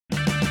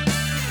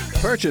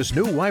Purchase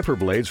new wiper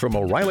blades from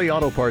O'Reilly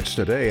Auto Parts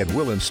today and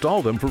we'll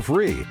install them for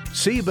free.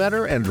 See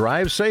better and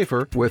drive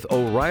safer with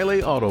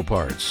O'Reilly Auto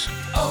Parts.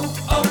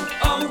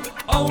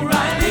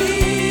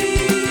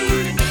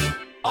 O'Reilly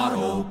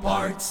Auto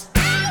Parts.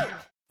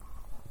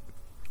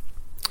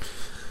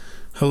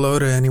 Hello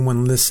to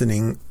anyone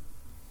listening.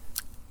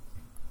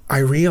 I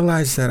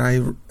realized that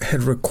I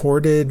had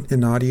recorded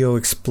an audio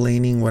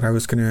explaining what I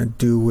was going to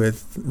do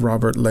with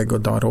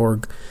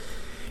robertlego.org,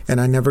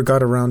 and I never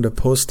got around to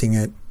posting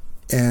it,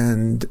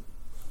 and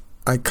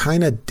I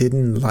kind of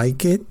didn't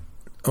like it,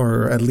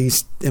 or at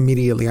least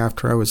immediately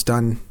after I was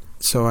done,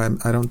 so I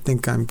don't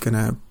think I'm going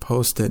to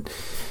post it.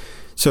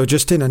 So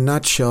just in a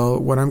nutshell,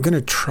 what I'm going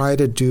to try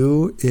to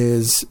do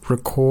is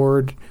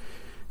record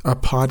a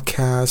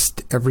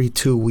podcast every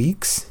 2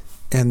 weeks,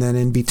 and then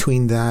in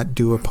between that,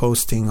 do a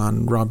posting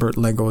on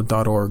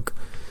robertlego.org.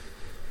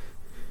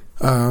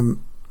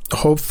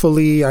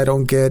 Hopefully, I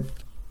don't get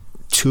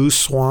too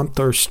swamped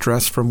or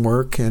stressed from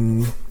work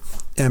and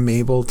am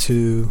able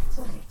to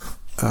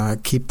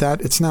keep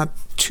that. It's not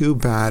too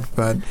bad,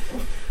 but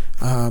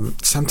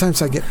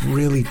sometimes I get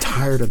really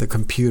tired of the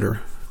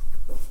computer.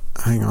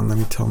 Hang on, let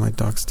me tell my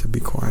dogs to be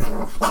quiet.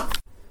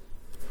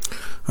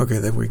 Okay,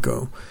 there we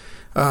go.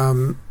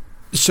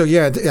 So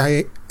yeah,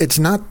 it's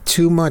not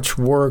too much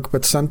work,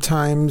 but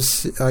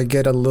sometimes I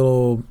get a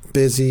little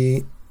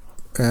busy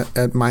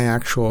at my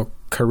actual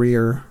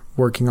career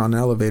working on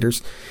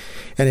elevators,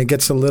 and it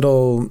gets a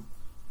little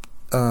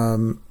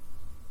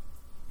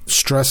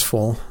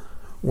stressful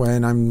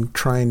when I'm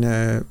trying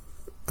to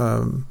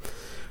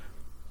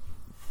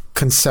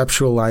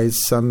conceptualize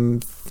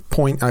some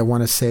point I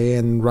want to say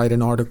and write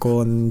an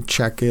article and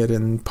check it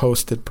and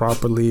post it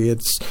properly.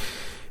 It's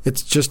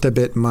just a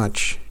bit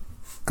much.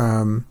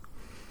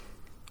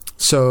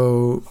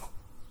 So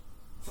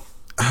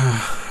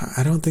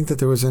I don't think that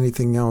there was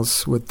anything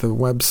else with the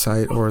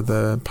website or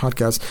the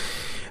podcast.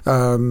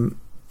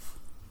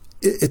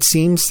 It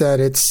seems that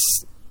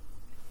it's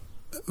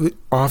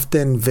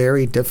often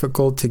very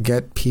difficult to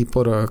get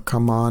people to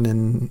come on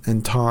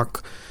and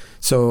talk.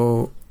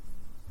 So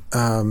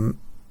I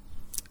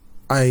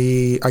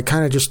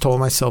kind of just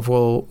told myself,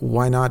 well,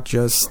 why not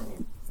just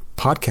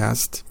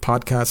podcast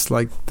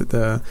like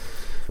the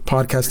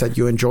podcast that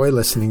you enjoy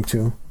listening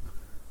to.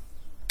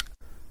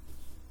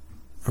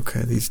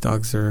 Okay, these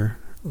dogs are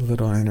a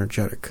little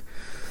energetic.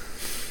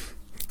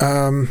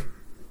 I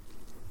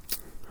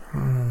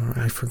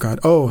forgot.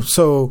 Oh,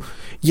 so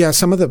yeah,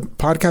 some of the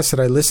podcasts that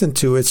I listen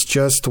to, it's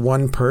just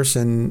one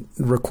person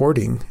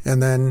recording.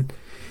 And then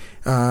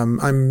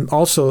I'm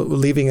also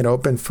leaving it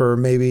open for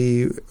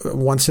maybe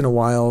once in a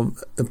while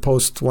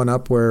post one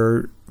up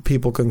where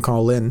people can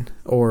call in,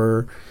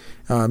 or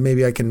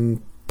maybe I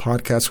can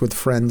podcast with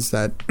friends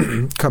that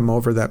come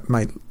over that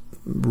might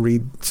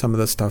read some of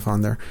the stuff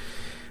on there.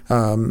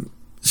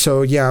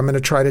 So yeah, I'm going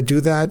to try to do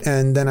that.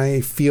 And then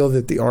I feel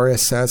that the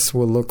RSS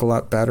will look a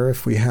lot better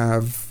if we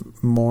have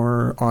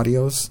more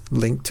audios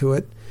linked to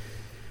it.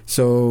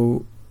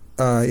 So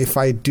if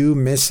I do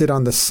miss it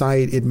on the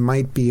site, it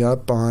might be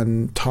up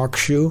on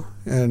TalkShoe.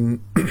 And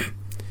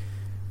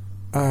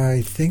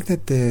I think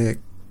that the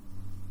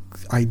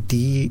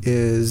ID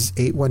is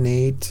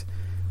 818.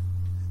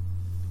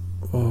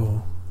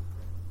 Oh,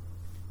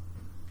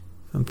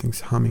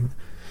 something's humming.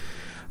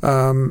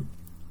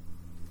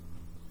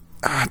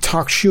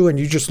 TalkShoe, and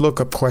you just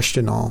look up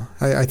Question All.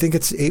 I think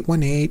it's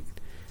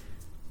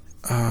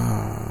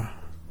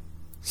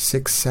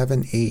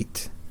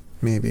 818-678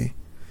 maybe.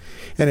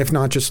 And if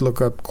not, just look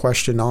up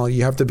Question All.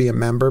 You have to be a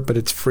member, but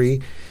it's free,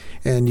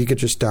 and you could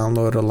just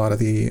download a lot of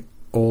the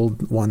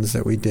old ones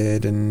that we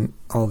did and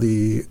all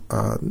the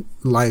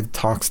live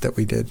talks that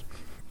we did.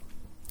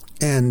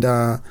 And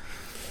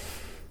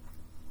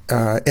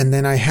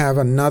then I have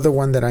another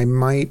one that I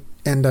might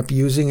end up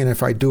using, and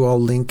if I do,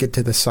 I'll link it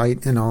to the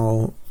site and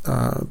I'll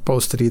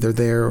post it either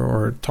there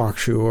or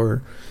TalkShoe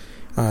or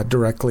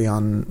directly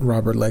on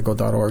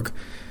robertlego.org.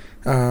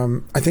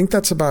 I think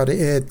that's about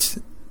it.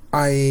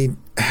 I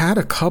had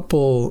a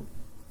couple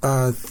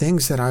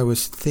things that I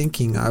was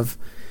thinking of.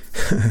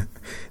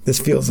 This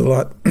feels a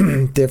lot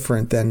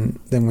different than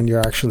when you're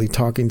actually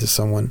talking to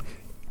someone.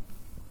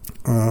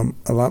 A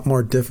lot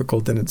more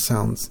difficult than it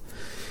sounds.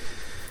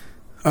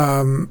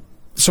 So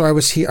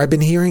I've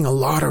been hearing a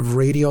lot of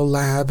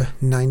Radiolab,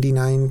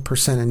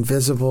 99%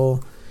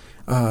 Invisible,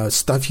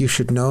 Stuff You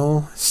Should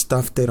Know,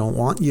 Stuff They Don't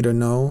Want You to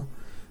Know,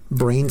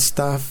 Brain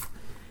Stuff.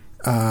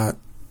 And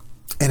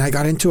I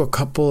got into a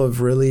couple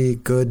of really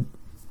good,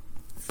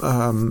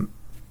 one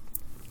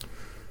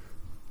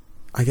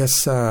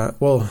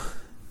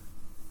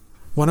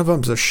of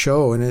them's a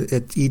show, and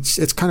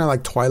it's kind of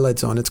like Twilight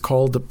Zone. It's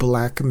called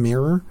Black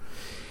Mirror,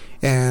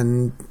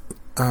 and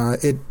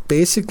it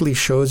basically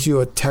shows you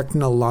a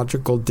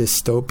technological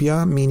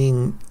dystopia,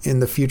 meaning in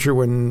the future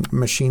when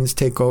machines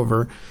take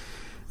over.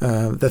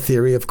 The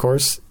theory, of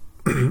course,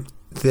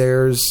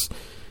 there's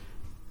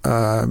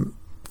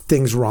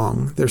things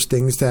wrong. There's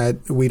things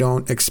that we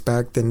don't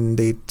expect, and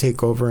they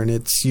take over, and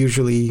it's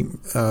usually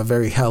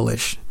very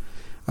hellish.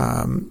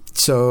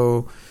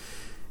 So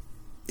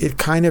it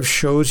kind of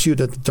shows you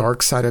the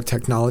dark side of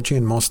technology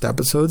in most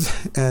episodes.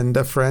 And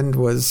a friend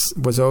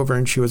was over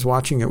and she was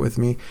watching it with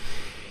me,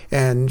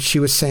 and she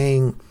was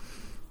saying,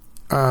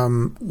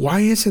 why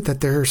is it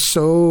that they're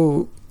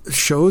so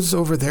shows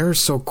over there are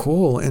so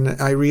cool?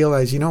 And I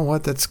realized, you know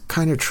what, that's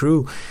kind of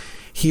true.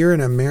 Here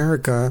in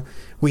America,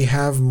 we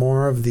have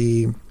more of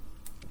the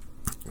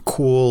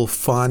cool,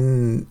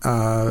 fun,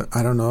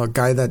 I don't know, a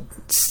guy that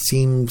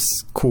seems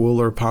cool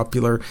or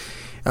popular.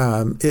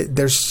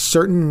 There's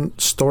certain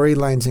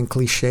storylines and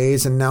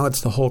cliches, and now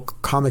it's the whole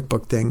comic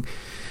book thing.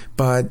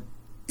 But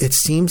it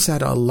seems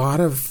that a lot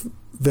of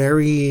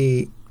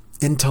very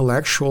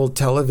intellectual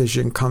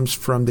television comes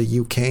from the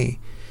UK.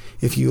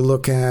 If you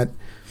look at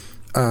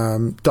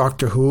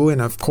Doctor Who,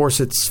 and of course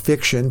it's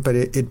fiction, but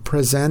it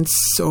presents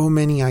so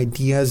many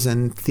ideas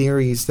and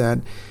theories that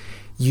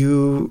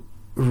you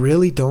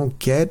really don't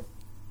get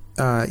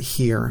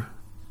here.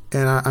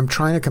 And I'm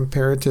trying to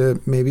compare it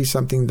to maybe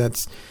something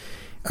that's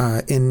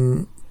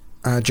in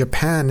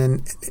Japan,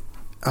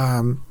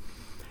 and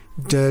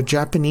the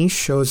Japanese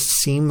shows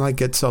seem like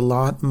it's a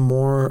lot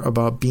more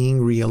about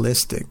being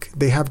realistic.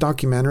 They have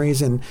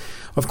documentaries, and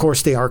of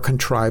course they are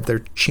contrived,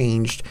 they're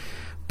changed,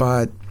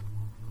 but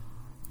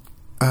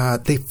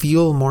they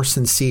feel more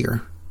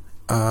sincere.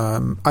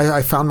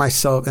 I found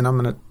myself, and I'm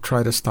going to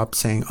try to stop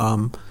saying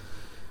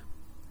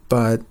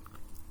but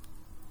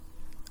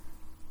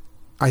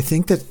I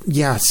think that,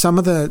 yeah, some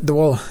of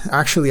well,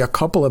 actually a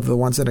couple of the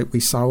ones that we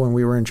saw when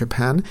we were in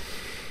Japan,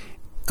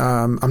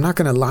 I'm not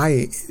going to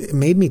lie, it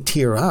made me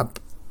tear up.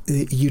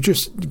 You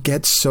just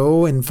get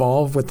so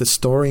involved with the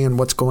story and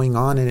what's going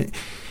on. And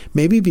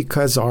maybe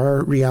because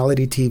our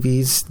reality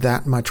TV's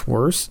that much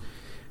worse,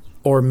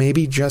 or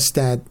maybe just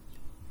that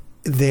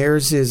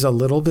theirs is a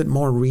little bit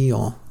more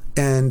real.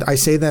 And I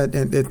say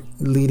that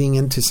leading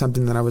into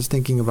something that I was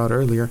thinking about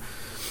earlier.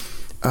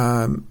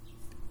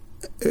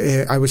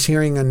 I was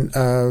hearing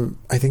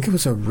I think it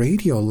was a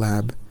radio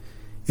lab.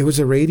 It was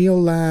a radio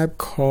lab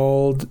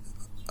called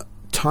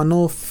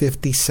Tunnel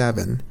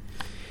 57.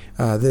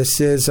 This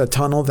is a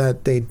tunnel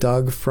that they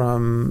dug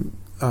from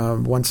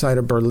one side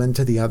of Berlin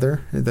to the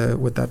other,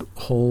 with that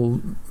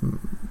whole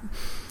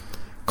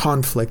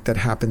conflict that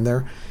happened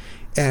there.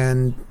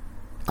 And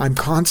I'm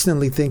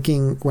constantly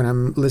thinking, when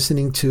I'm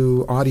listening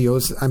to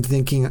audios, I'm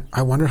thinking,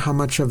 I wonder how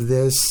much of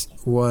this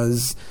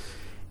was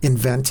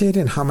invented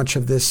and how much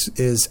of this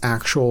is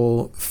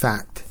actual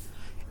fact.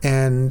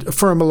 And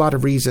for a lot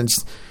of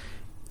reasons.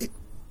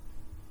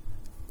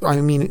 I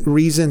mean,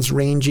 reasons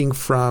ranging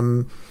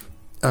from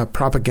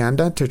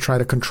propaganda to try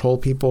to control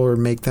people or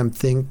make them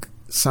think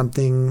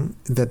something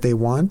that they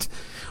want,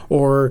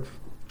 or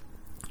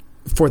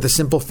for the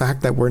simple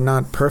fact that we're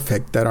not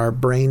perfect, that our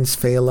brains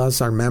fail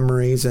us, our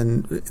memories,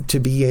 and to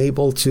be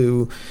able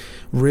to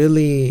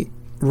really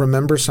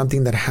remember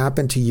something that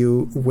happened to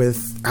you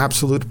with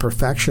absolute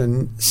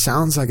perfection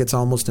sounds like it's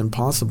almost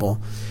impossible.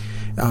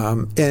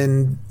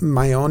 In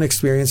my own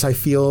experience, I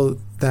feel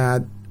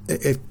that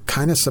it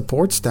kind of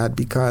supports that,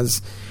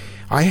 because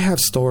I have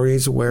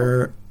stories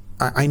where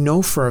I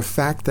know for a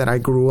fact that I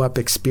grew up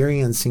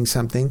experiencing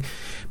something,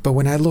 but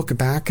when I look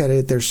back at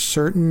it, there's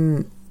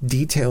certain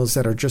details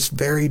that are just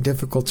very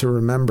difficult to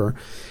remember.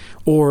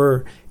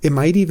 Or it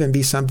might even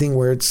be something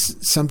where it's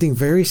something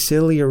very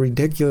silly or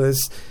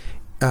ridiculous,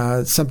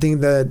 something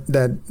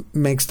that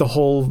makes the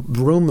whole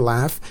room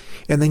laugh,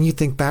 and then you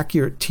think back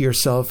to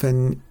yourself,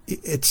 and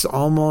it's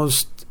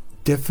almost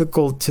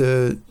difficult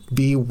to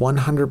be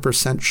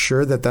 100%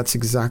 sure that that's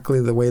exactly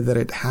the way that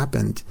it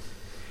happened.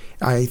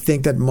 I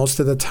think that most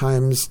of the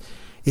times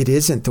it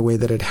isn't the way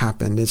that it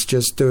happened. It's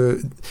just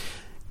the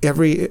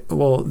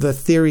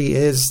theory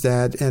is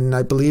that, and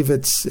I believe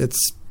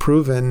it's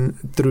proven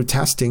through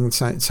testing,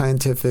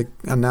 scientific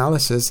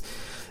analysis,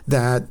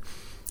 that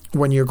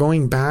when you're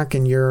going back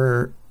and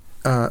you're,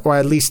 or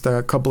at least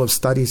a couple of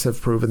studies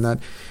have proven that,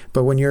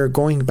 but when you're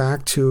going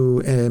back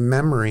to a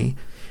memory,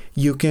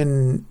 you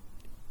can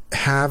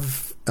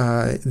have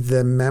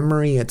the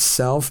memory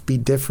itself be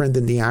different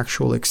than the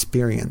actual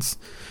experience.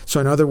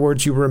 So in other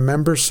words, you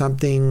remember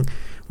something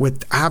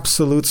with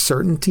absolute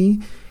certainty,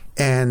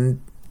 and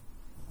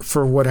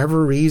for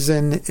whatever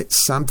reason,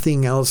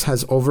 something else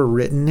has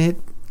overwritten it,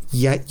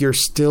 yet you're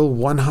still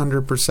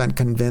 100%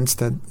 convinced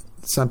that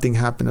something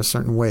happened a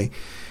certain way.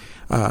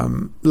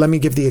 Let me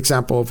give the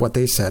example of what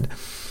they said.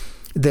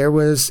 There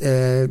was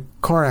a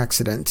car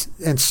accident,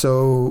 and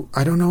so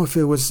I don't know if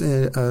it was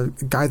a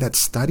guy that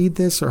studied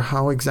this or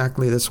how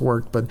exactly this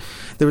worked, but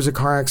there was a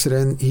car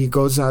accident. He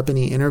goes up and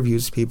he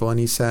interviews people, and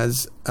he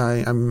says,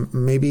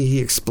 maybe he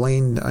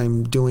explained,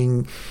 I'm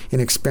doing an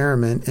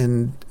experiment,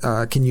 and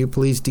can you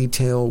please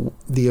detail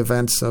the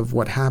events of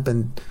what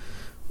happened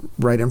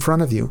right in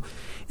front of you?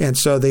 And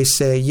so they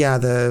say,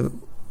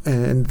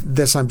 and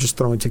this I'm just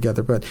throwing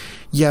together, but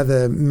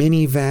the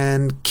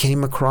minivan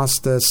came across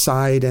the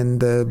side and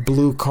the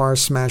blue car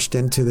smashed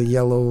into the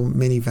yellow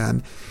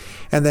minivan.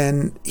 And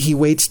then he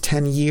waits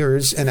 10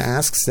 years and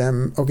asks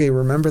them, okay,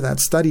 remember that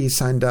study you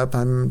signed up?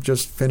 I'm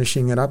just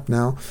finishing it up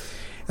now.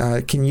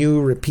 Can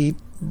you repeat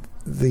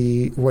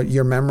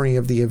your memory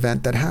of the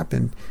event that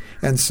happened.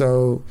 And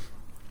so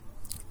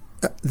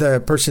the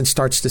person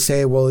starts to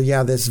say, well,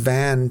 yeah, this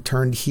van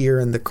turned here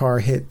and the car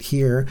hit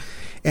here,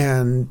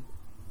 and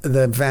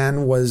the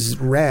van was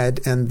red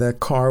and the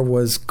car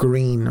was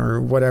green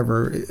or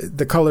whatever.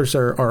 The colors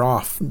are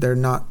off. They're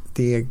not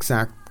the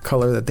exact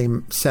color that they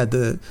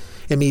said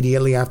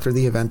immediately after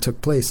the event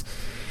took place.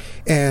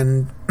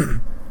 And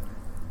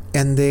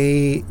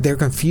they're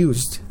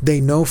confused. They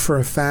know for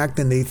a fact,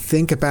 and they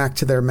think back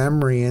to their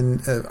memory,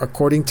 and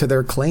according to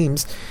their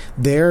claims,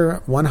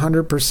 they're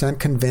 100%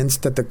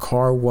 convinced that the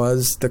car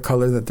was the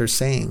color that they're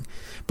saying,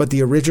 but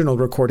the original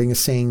recording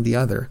is saying the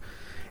other.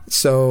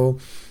 So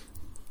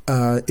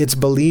it's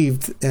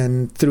believed,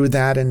 and through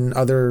that and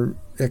other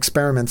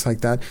experiments like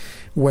that,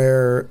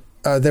 where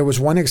there was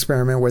one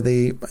experiment where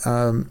they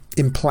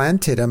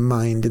implanted a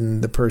mind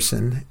in the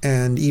person,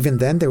 and even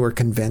then they were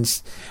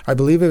convinced. I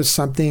believe it was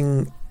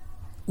something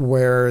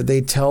where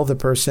they tell the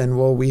person,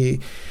 well, we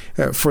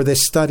for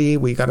this study,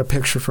 we got a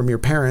picture from your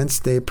parents.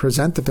 They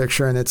present the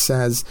picture, and it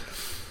says,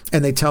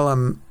 and they tell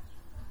them,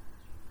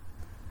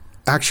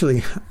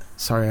 actually,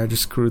 sorry, I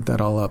just screwed that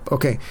all up.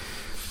 Okay.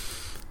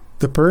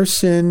 The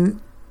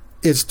person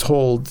is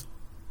told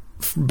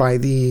by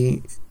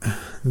the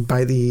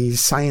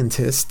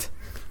scientist,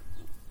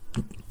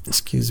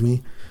 excuse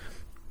me,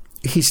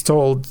 he's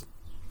told,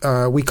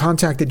 we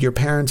contacted your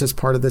parents as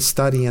part of this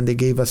study and they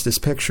gave us this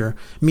picture.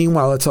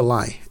 Meanwhile, it's a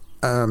lie.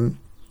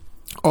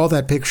 All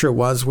that picture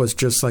was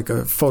just like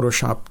a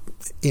Photoshop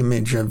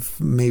image of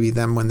maybe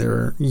them when they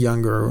were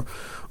younger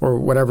or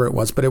whatever it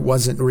was, but it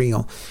wasn't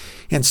real.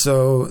 And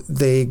so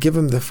they give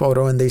him the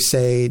photo and they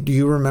say, do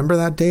you remember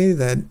that day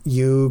that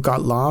you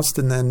got lost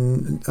and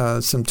then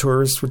some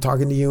tourists were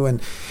talking to you?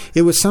 And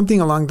it was something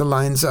along the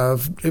lines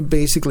of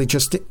basically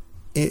just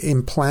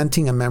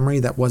implanting a memory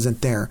that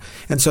wasn't there.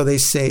 And so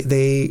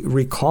they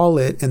recall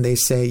it and they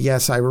say,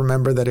 yes, I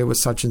remember that it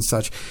was such and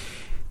such.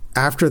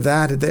 After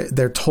that,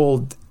 they're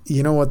told,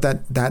 you know what,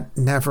 that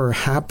never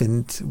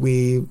happened.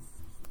 We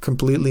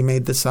completely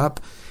made this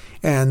up.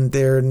 And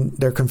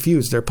they're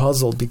confused. They're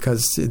puzzled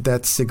because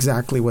that's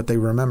exactly what they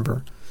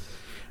remember.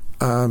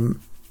 So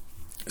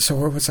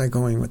where was I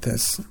going with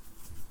this?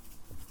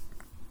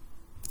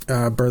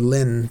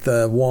 Berlin,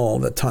 the wall,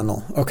 the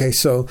tunnel. Okay,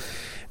 so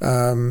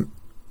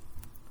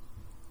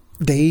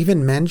they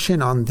even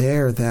mention on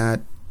there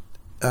that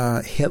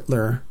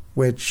Hitler,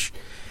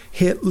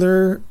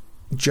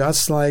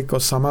 just like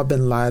Osama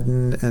bin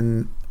Laden,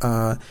 and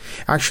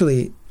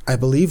actually, I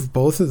believe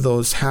both of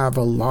those have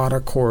a lot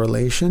of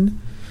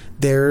correlation.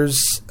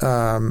 There's,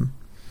 I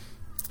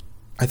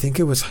think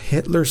it was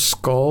Hitler's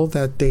skull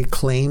that they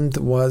claimed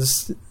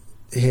was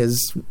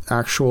his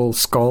actual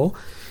skull.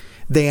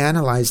 They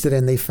analyzed it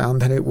and they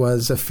found that it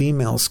was a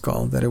female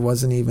skull, that it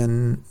wasn't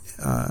even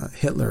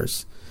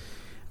Hitler's.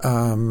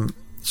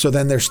 So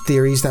then there's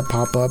theories that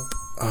pop up.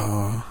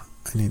 Oh,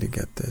 I need to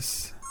get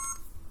this.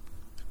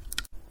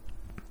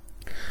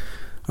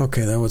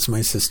 Okay, that was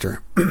my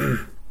sister.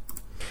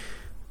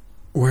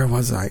 Where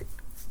was I?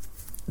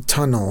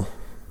 Tunnel.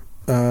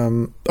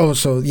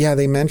 So yeah,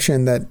 they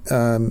mentioned that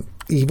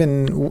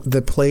even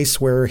the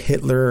place where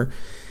Hitler,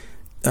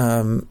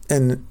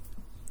 and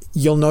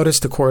you'll notice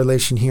the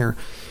correlation here.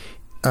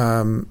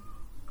 I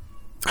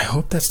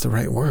hope that's the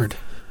right word.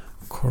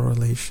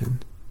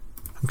 Correlation.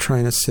 I'm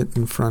trying to sit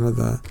in front of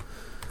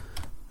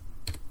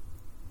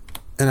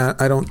and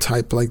I don't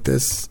type like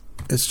this.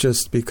 It's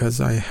just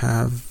because I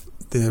have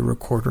the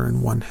recorder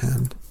in one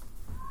hand.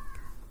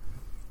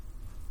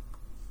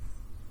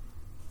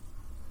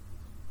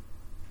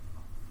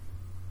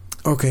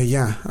 Okay,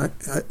 yeah,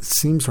 it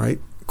seems right.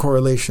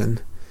 Correlation.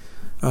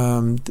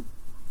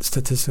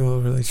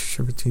 Statistical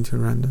relationship between two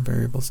random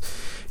variables.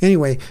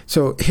 Anyway,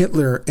 so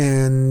Hitler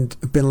and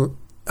bin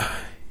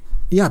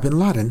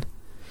Laden.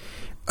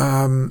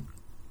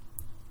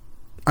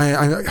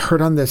 I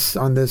heard on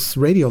this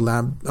Radio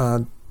Lab,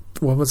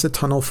 what was it,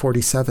 Tunnel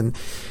 47,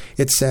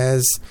 it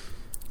says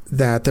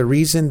that the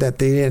reason that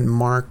they didn't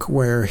mark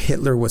where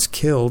Hitler was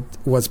killed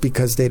was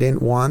because they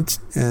didn't want,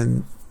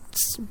 and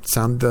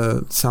sound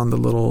a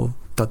little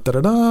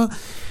da-da-da-da,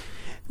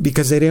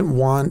 because they didn't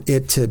want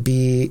it to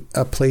be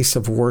a place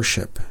of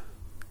worship.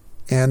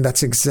 And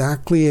that's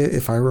exactly,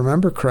 if I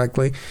remember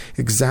correctly,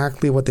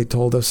 exactly what they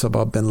told us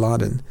about bin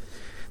Laden.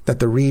 That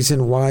the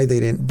reason why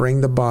they didn't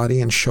bring the body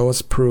and show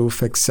us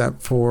proof,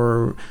 except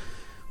for,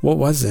 what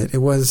was it? It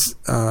was,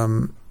 I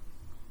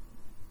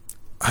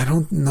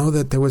don't know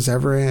that there was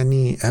ever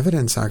any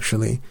evidence,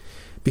 actually,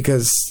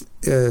 because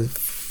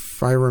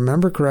if I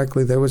remember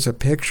correctly, there was a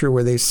picture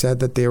where they said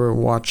that they were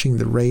watching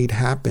the raid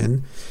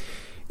happen,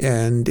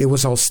 and it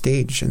was all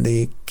staged, and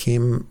they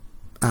came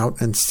out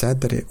and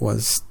said that it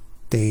was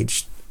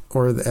staged,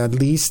 or at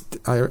least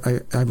I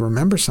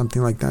remember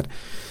something like that.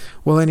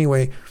 Well,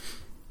 anyway,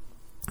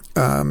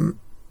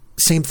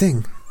 same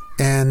thing.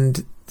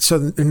 And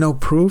so no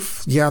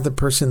proof. Yeah, the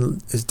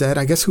person is dead.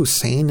 I guess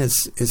Hussein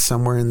is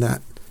somewhere in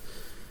that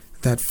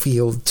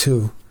field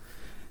too.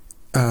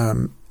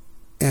 And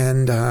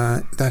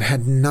that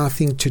had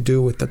nothing to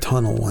do with the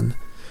tunnel one.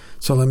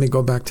 So let me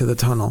go back to the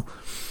tunnel.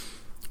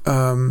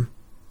 The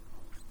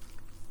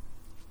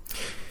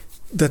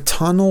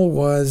tunnel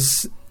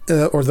was,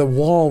 or the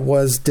wall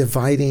was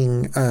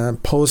dividing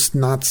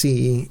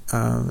post-Nazi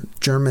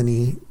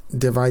Germany,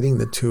 dividing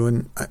the two.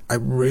 And I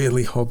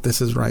really hope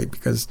this is right,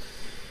 because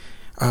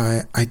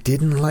I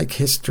didn't like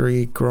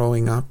history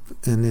growing up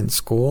and in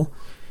school,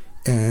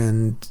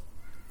 and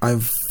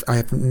I've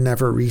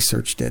never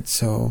researched it.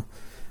 So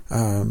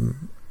I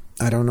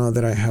don't know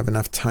that I have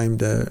enough time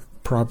to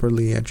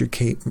properly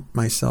educate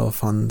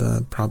myself on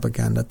the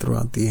propaganda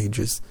throughout the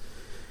ages.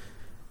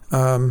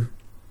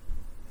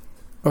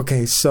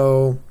 Okay,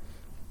 so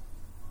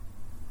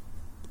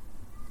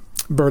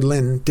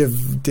Berlin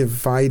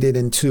divided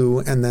in two,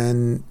 and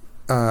then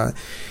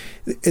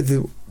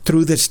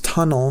through this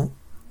tunnel,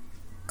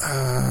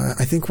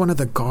 I think one of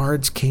the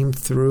guards came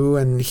through,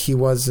 and he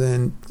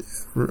wasn't,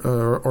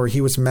 or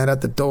he was met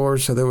at the door,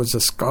 so there was a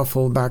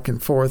scuffle back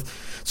and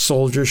forth,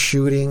 soldiers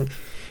shooting,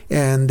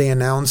 and they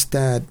announced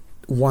that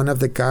one of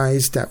the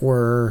guys that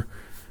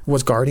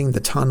was guarding the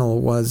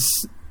tunnel was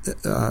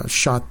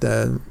shot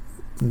the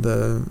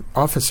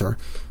officer.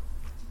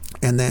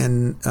 And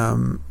then,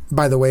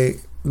 by the way,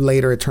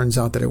 later it turns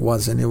out that it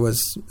wasn't. It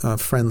was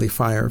friendly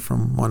fire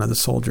from one of the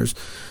soldiers.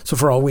 So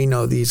for all we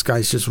know, these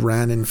guys just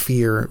ran in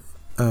fear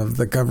of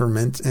the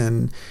government,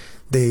 and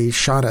they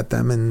shot at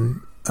them,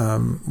 and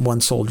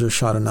one soldier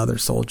shot another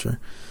soldier.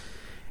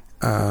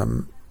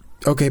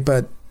 Okay,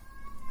 but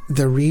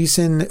the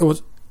reason it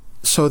was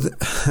so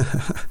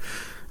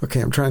okay,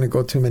 I'm trying to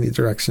go too many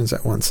directions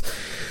at once.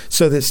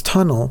 So this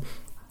tunnel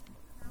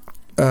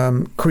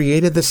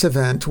created this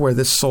event where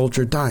this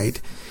soldier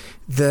died.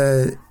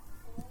 The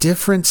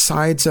different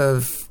sides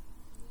of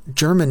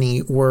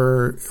Germany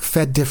were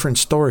fed different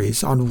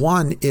stories. On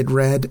one, it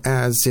read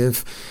as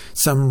if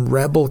some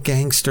rebel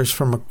gangsters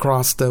from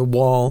across the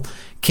wall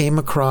came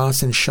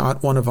across and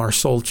shot one of our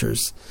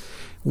soldiers.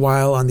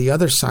 While on the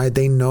other side,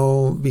 they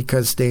know,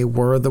 because they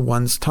were the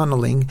ones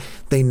tunneling,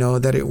 they know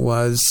that it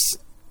was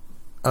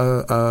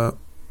a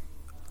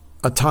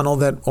tunnel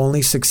that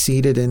only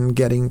succeeded in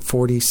getting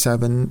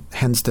 47,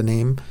 hence the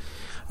name,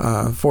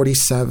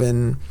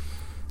 47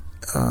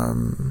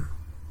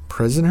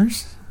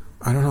 prisoners.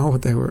 I don't know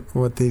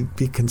what they'd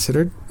be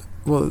considered.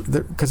 Well,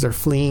 because they're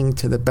fleeing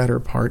to the better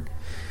part.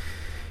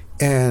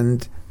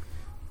 And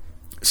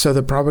so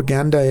the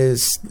propaganda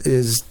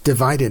is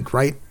divided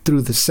right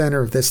through the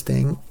center of this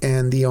thing.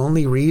 And the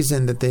only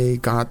reason that they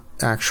got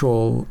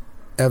actual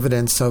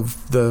evidence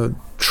of the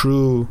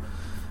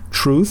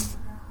truth,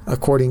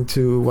 according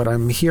to what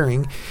I'm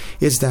hearing,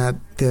 is that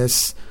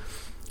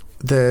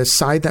the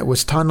side that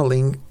was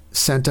tunneling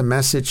sent a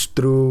message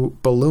through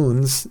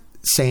balloons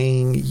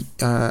saying,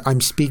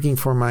 I'm speaking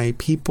for my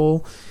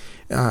people.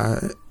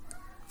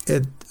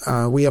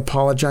 We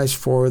apologize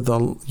for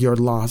your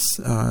loss.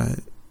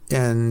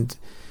 And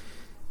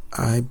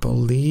I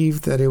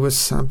believe that it was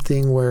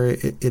something where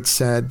it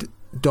said,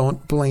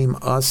 don't blame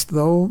us,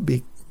 though.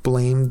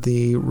 Blame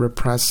the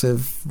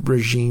repressive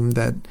regime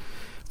that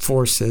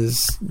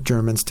forces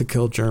Germans to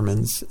kill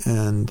Germans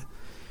and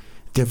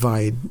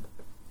divide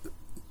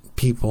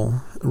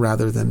people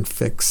rather than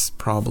fix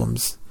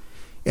problems.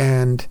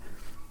 And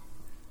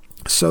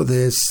so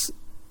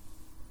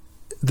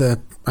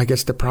I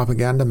guess the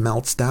propaganda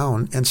melts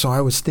down. And so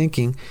I was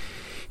thinking,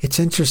 it's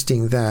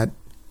interesting that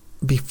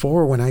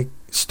before, when I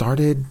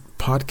started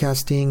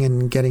podcasting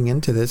and getting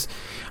into this,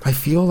 I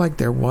feel like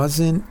there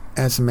wasn't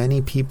as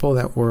many people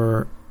that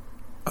were,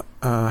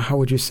 how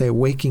would you say,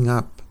 waking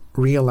up,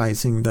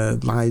 realizing the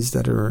lies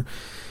that are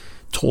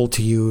told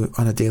to you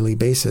on a daily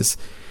basis.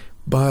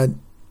 But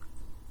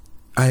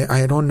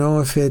I don't know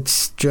if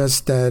it's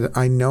just that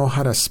I know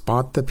how to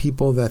spot the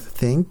people that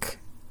think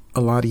a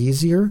lot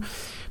easier,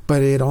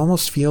 but it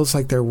almost feels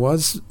like there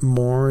was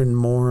more and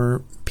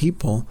more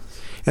people.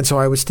 And so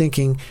I was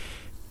thinking,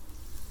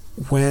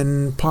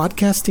 when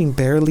podcasting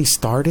barely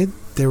started,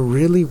 there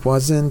really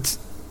wasn't...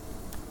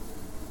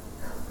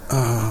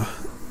 let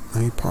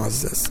me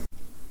pause this.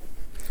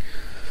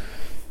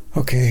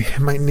 Okay,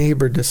 my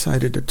neighbor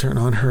decided to turn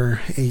on her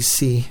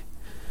AC,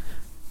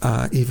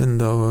 even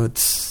though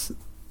it's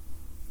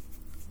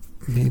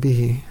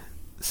maybe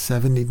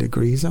 70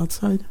 degrees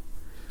outside.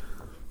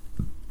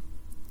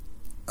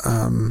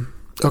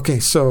 Okay,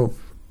 so,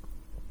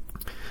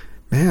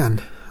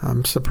 man,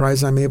 I'm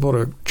surprised I'm able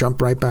to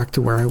jump right back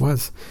to where I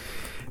was.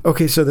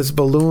 Okay, so this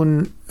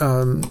balloon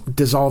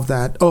dissolved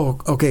that. Oh,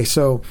 okay,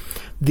 so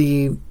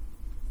the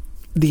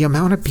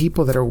amount of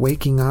people that are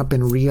waking up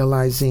and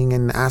realizing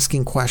and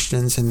asking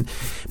questions and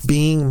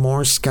being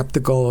more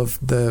skeptical of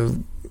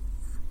the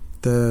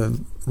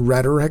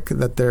rhetoric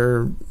that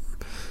they're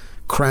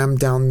crammed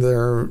down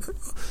their,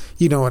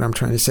 you know what I'm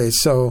trying to say.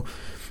 So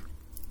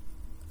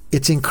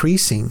it's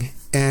increasing.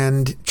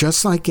 And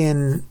just like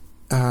in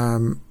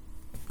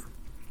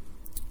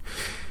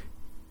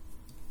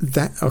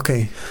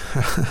okay.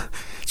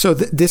 So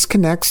this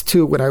connects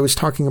to what I was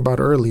talking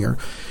about earlier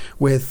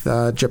with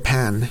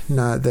Japan.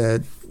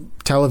 The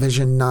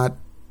television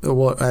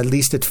well, at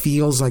least it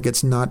feels like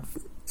it's not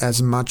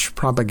as much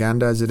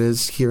propaganda as it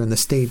is here in the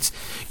States.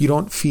 You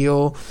don't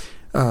feel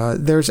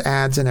there's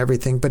ads and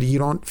everything, but you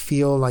don't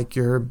feel like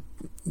you're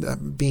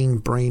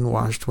being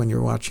brainwashed when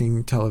you're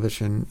watching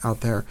television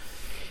out there.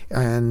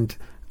 And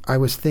I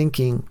was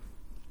thinking,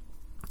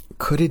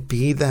 could it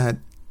be that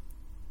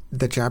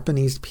the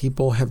Japanese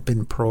people have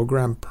been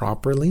programmed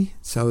properly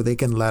so they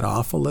can let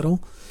off a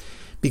little?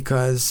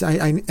 Because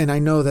I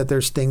know that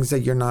there's things that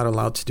you're not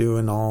allowed to do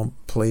in all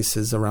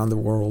places around the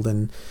world,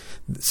 and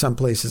some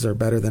places are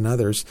better than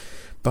others.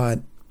 But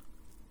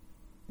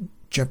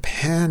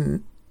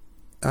Japan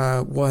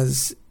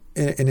was,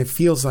 and it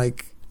feels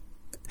like,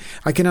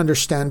 I can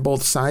understand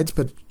both sides,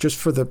 but just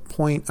for the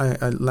point,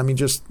 let me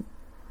just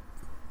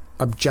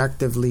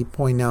objectively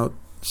point out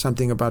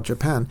something about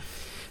Japan.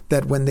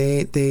 That when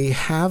they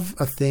have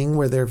a thing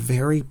where they're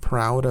very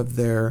proud of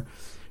their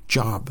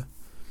job,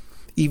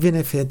 even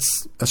if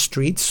it's a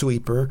street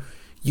sweeper,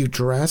 you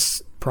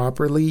dress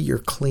properly, you're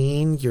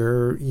clean,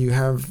 you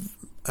have,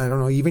 I don't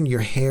know, even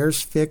your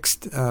hair's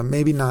fixed.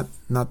 Maybe not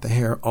the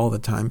hair all the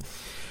time,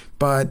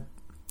 but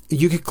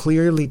you could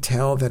clearly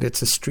tell that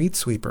it's a street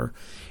sweeper,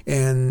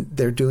 and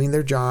they're doing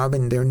their job,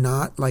 and they're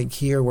not like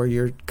here where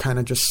you're kind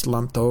of just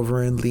slumped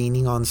over and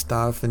leaning on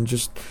stuff and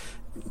just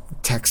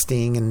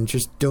texting and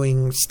just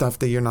doing stuff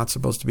that you're not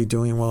supposed to be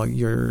doing while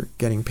you're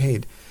getting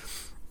paid.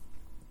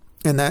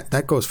 And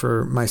that goes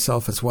for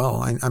myself as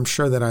well. I'm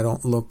sure that I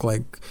don't look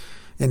like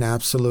an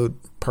absolute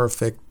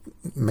perfect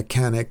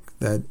mechanic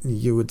that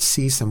you would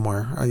see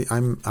somewhere.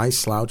 I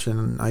slouch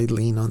and I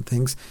lean on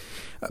things,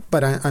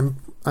 but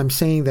I'm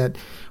saying that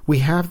we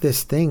have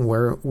this thing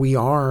where we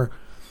are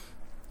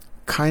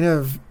kind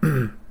of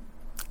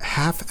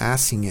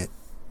half-assing it.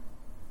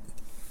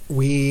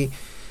 We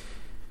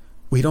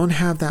don't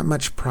have that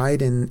much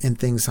pride in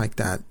things like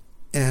that.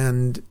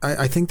 And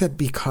I think that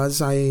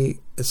because I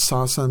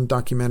saw some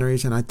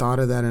documentaries and I thought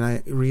of that, and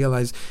I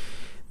realized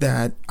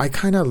that I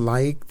kind of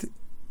liked,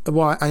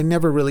 well, I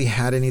never really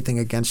had anything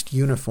against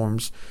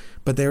uniforms,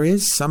 but there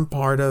is some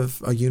part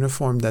of a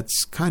uniform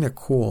that's kind of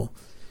cool.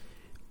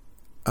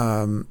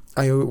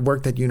 I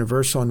worked at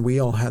Universal, and we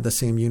all had the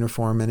same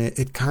uniform, and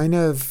it kind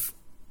of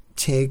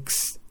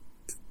takes,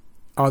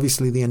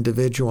 obviously, the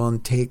individual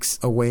and takes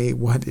away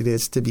what it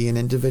is to be an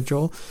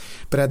individual.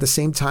 But at the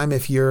same time,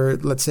 if you're,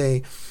 let's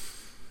say,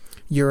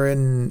 you're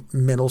in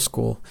middle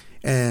school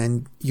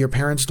and your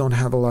parents don't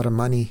have a lot of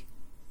money,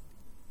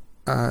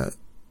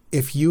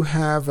 if you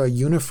have a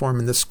uniform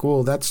in the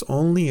school, that's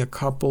only a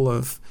couple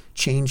of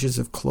changes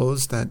of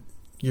clothes that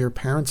your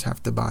parents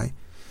have to buy.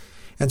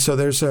 And so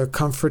there's a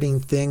comforting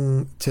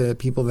thing to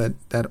people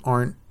that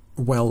aren't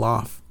well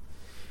off,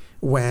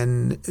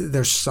 when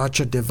there's such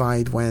a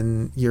divide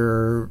when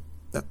you're,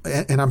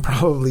 and I'm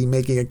probably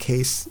making a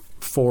case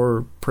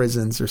for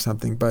prisons or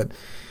something, but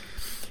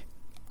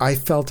I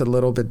felt a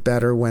little bit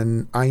better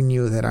when I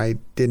knew that I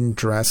didn't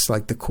dress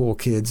like the cool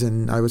kids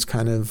and I was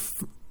kind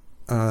of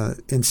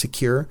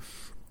insecure.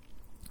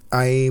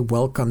 I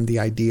welcomed the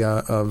idea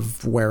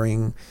of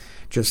wearing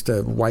just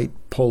a white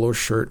polo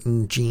shirt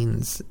and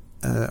jeans,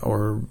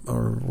 or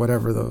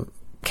whatever, the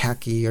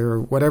khaki or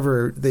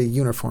whatever the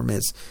uniform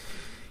is.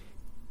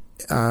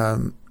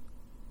 And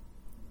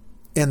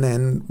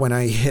then when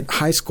I hit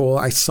high school,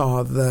 I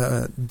saw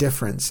the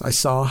difference. I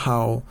saw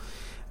how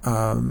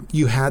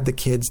you had the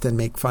kids that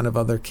make fun of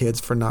other kids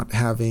for not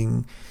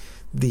having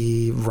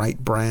the right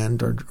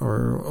brand,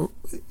 or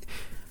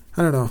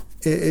I don't know.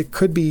 It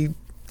could be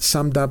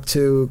summed up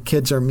to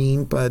kids are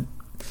mean, but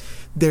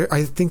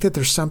I think that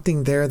there's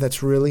something there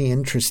that's really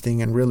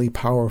interesting and really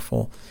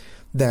powerful,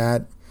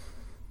 that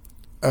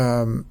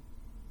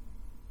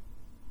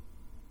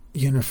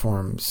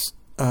uniforms,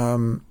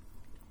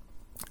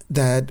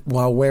 that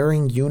while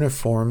wearing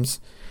uniforms,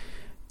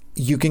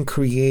 you can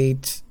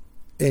create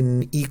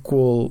an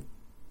equal,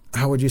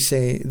 how would you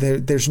say,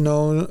 there's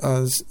no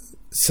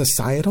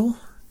societal,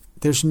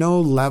 there's no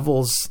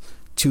levels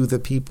to the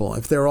people.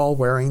 If they're all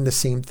wearing the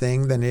same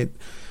thing, then it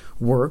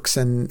works,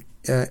 and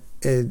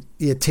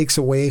it takes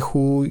away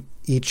who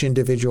each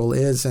individual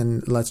is,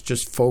 and let's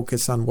just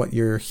focus on what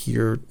you're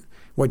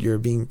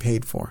being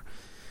paid for.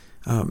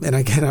 And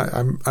again,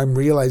 I'm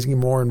realizing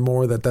more and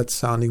more that that's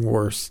sounding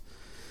worse.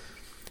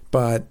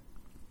 But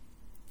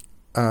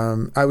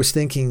I was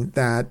thinking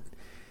that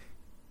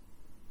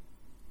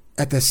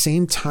at the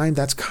same time,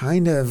 that's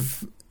kind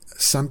of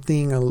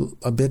something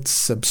a bit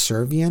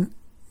subservient.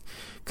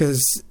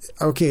 Because,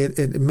 okay,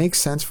 it makes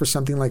sense for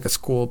something like a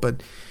school,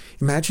 but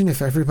imagine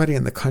if everybody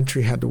in the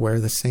country had to wear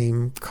the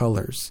same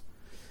colors.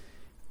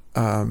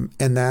 And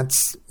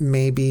that's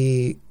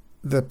maybe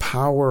the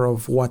power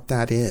of what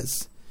that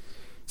is.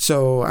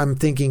 So I'm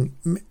thinking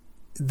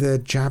the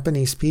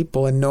Japanese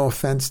people, and no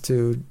offense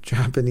to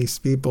Japanese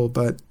people,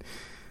 but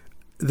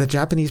the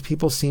Japanese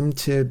people seem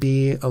to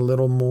be a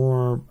little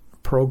more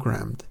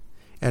programmed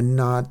and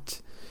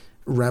not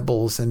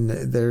rebels, and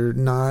they're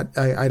not,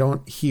 I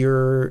don't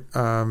hear,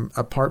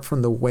 apart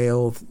from the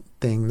whale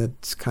thing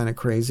that's kind of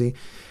crazy,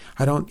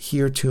 I don't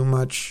hear too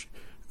much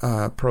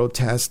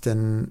protest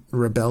and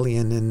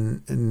rebellion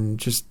and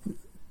just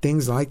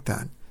things like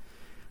that.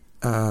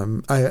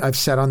 I've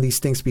said on these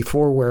things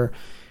before where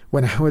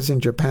when I was in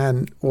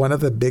Japan, one of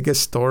the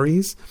biggest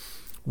stories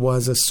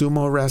was a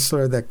sumo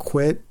wrestler that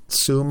quit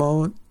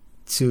sumo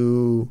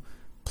to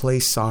play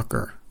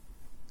soccer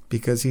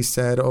because he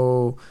said,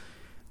 oh,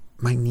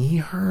 my knee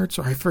hurts,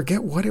 or I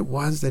forget what it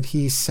was that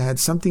he said,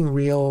 something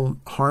real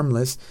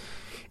harmless.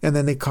 And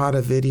then they caught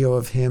a video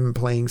of him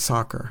playing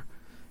soccer.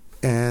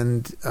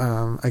 And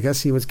I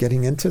guess he was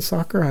getting into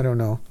soccer. I don't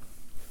know.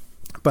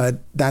 But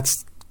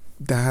that's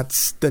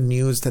the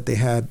news that they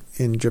had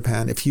in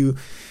Japan.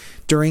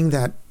 During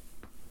that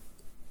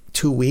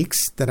 2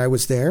 weeks that I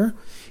was there,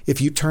 if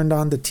you turned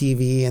on the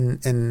TV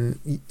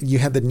and you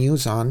had the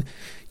news on,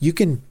 you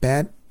can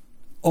bet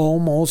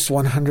almost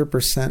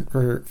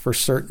 100% for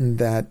certain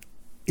that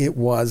it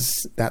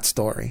was that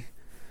story.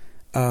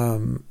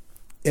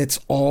 It's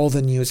all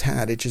the news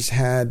had. It just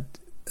had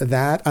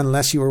that,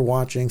 unless you were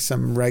watching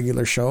some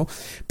regular show.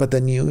 But the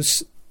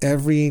news,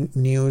 every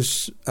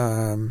news,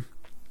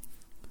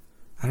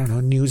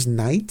 news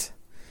night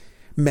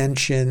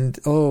mentioned,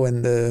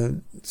 and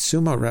the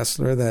sumo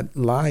wrestler that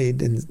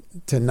lied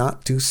to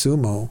not do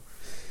sumo.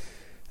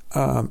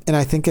 And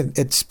I think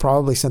it's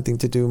probably something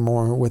to do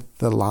more with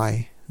the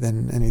lie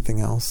than anything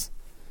else.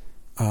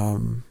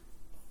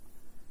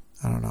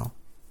 I don't know.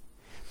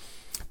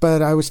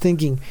 But I was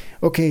thinking,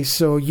 okay,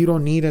 so you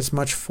don't need as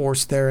much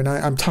force there. And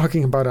I'm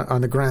talking about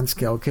on a grand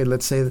scale. Okay,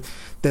 let's say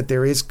that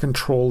there is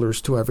controllers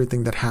to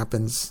everything that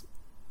happens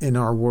in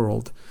our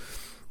world.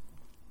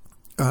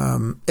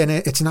 And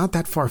it's not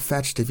that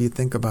far-fetched if you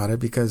think about it,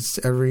 because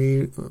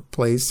every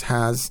place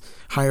has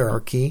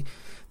hierarchy.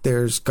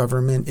 There's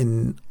government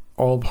in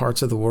all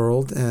parts of the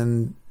world.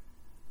 And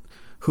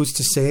who's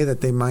to say that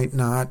they might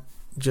not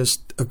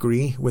just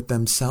agree with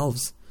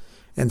themselves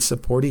and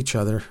support each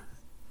other?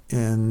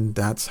 And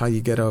that's how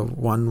you get a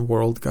one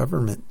world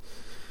government.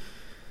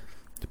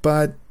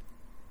 But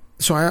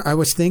so I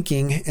was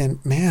thinking,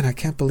 and man, I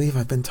can't believe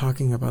I've been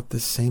talking about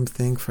this same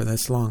thing for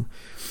this long.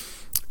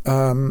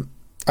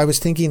 I was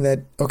thinking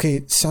that,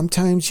 okay,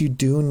 sometimes you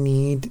do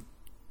need,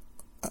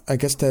 I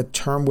guess the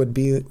term would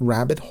be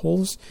rabbit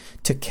holes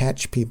to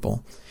catch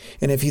people.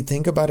 And if you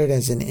think about it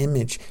as an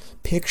image,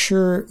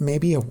 picture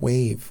maybe a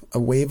wave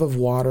of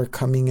water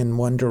coming in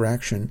one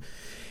direction.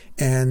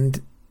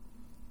 And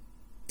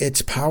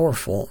it's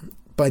powerful,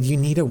 but you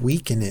need to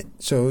weaken it.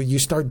 So you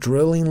start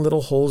drilling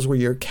little holes where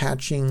you're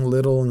catching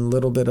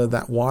little bit of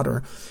that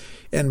water.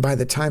 And by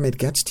the time it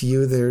gets to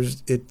you,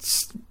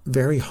 it's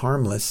very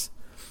harmless.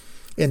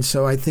 And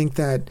so I think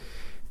that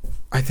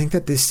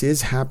this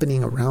is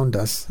happening around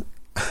us.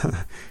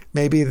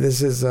 Maybe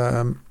this is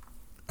a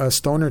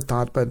stoner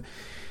thought, but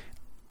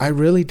I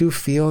really do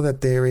feel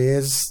that there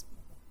is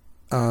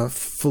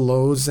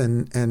flows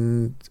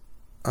and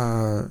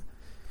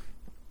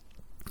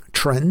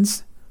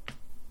trends.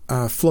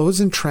 Flows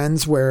and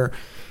trends where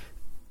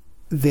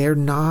they're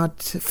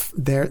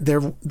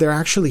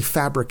actually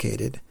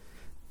fabricated,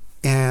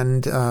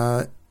 and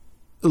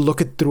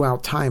look at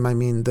throughout time. I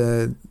mean,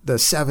 the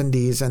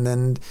 70s, and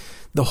then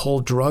the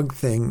whole drug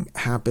thing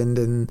happened,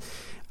 and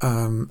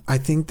I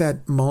think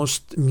that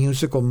most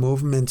musical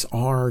movements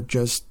are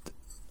just,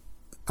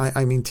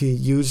 I mean, to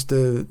use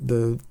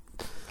the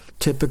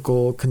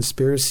typical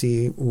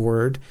conspiracy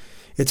word,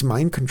 it's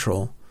mind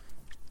control.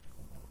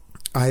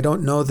 I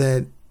don't know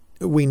that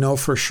we know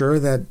for sure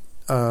that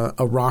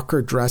a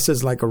rocker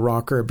dresses like a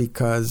rocker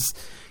because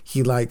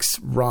he likes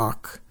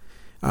rock.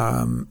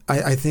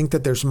 I think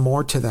that there's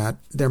more to that.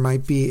 There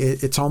might be,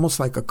 it's almost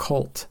like a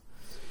cult.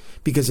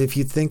 Because if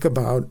you think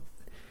about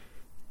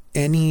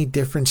any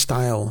different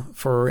style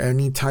for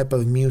any type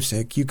of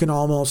music, you can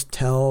almost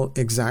tell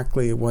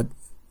exactly what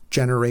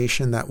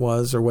generation that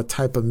was or what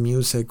type of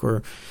music,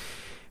 or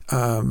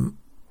and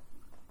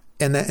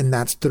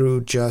that's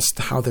through just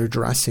how they're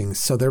dressing.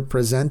 So they're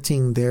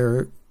presenting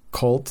their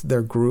cult,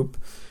 their group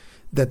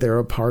that they're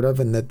a part of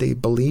and that they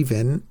believe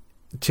in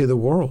to the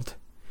world.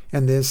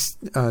 And this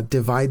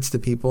divides the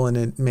people, and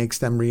it makes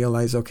them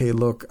realize, okay,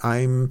 look,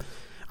 I'm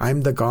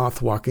the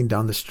goth walking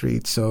down the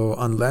street. So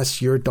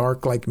unless you're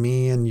dark like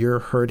me and you're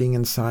hurting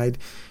inside,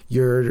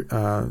 you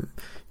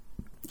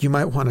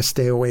might want to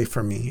stay away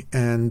from me.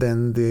 And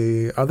then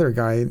the other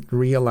guy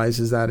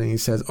realizes that, and he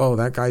says, oh,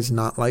 that guy's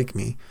not like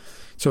me.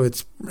 So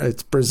it's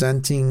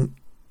presenting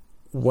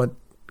what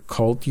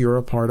cult you're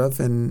a part of,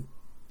 and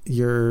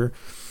you're,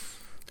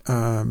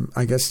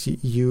 I guess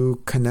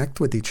you connect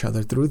with each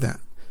other through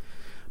that.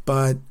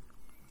 But,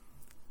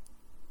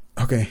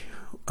 okay,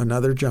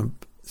 another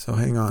jump. So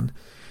hang on.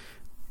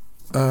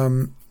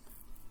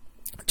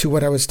 To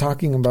what I was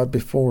talking about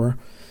before,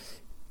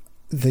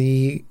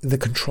 the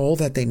control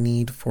that they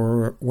need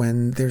for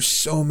when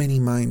there's so many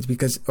minds.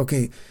 Because,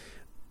 okay,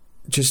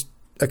 just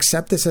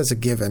accept this as a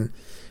given.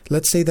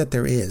 Let's say that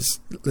there is.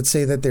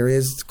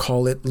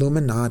 Call it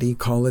Illuminati,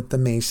 call it the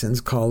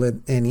Masons, call it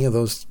any of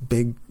those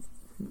big,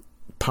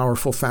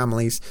 powerful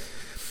families.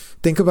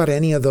 Think about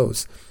any of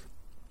those.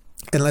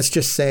 And let's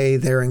just say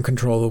they're in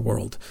control of the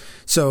world.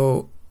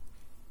 So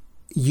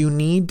you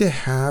need to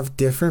have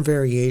different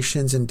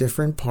variations in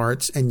different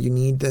parts, and you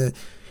need to,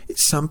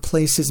 some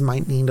places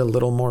might need a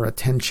little more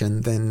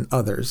attention than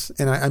others.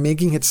 And I'm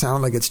making it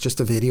sound like it's just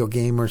a video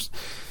game or,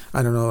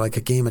 I don't know, like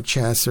a game of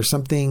chess or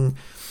something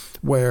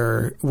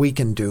where we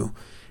can do.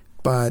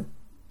 But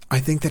I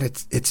think that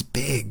it's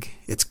big.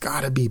 It's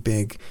got to be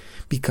big,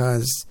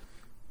 because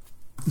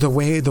the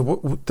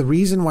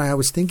reason why I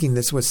was thinking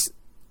this was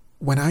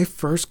when I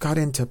first got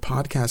into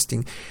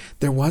podcasting,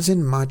 there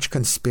wasn't much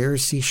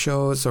conspiracy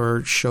shows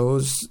or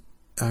shows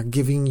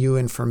giving you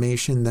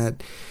information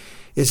that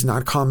is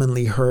not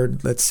commonly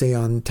heard, let's say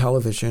on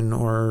television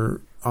or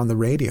on the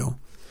radio.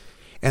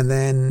 And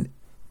then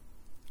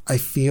I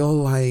feel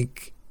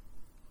like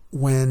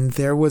when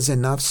there was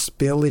enough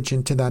spillage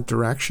into that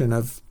direction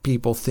of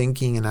people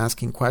thinking and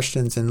asking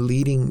questions and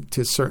leading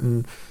to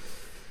certain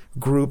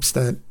groups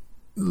that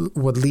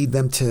would lead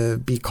them to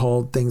be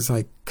called things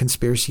like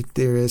conspiracy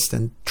theorist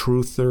and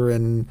truther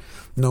and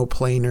no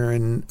planer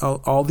and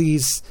all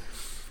these,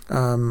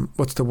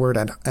 what's the word,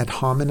 ad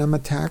hominem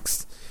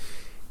attacks.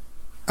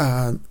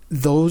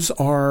 Those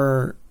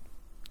are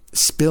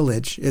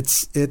spillage.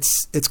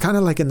 It's kind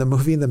of like in the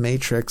movie The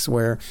Matrix,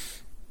 where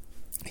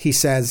he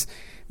says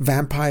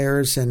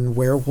vampires and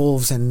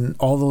werewolves and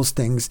all those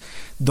things,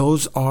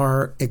 those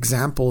are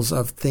examples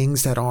of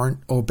things that aren't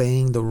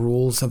obeying the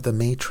rules of the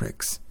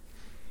Matrix.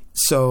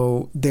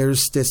 So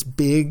there's this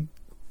big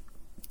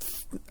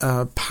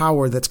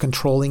power that's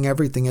controlling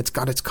everything. It's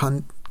got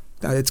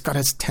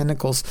its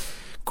tentacles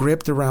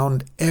gripped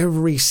around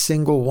every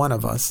single one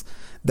of us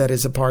that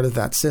is a part of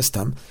that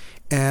system.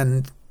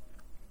 And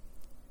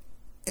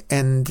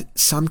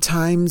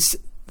sometimes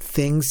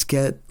things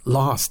get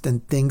lost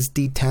and things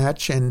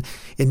detach and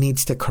it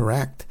needs to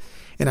correct.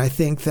 And I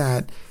think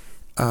that,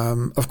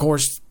 of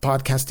course,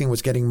 podcasting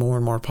was getting more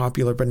and more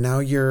popular, but now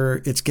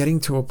it's getting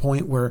to a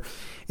point where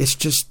it's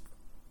just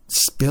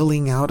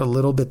spilling out a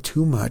little bit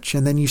too much.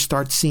 And then you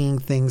start seeing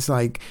things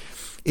like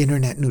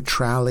internet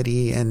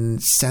neutrality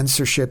and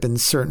censorship in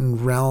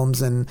certain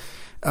realms. And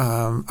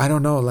I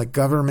don't know, like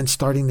governments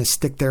starting to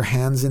stick their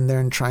hands in there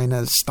and trying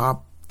to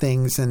stop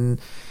things and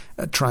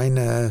trying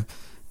to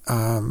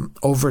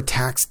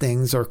overtax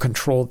things or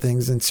control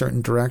things in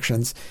certain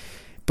directions.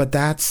 But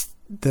that's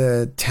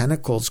the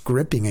tentacles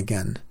gripping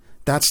again.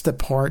 That's the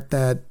part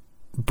that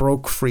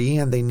broke free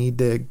and they need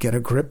to get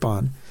a grip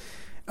on.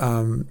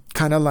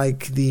 Kind of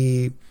like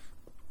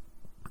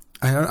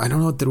I don't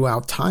know,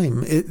 throughout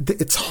time.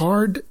 It's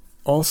hard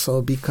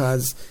also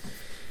because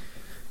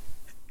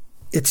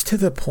it's to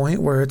the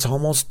point where it's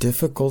almost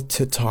difficult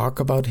to talk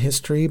about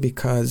history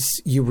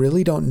because you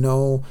really don't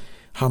know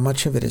how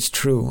much of it is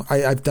true.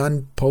 I've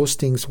done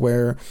postings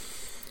where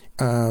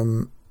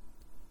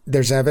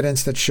there's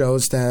evidence that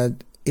shows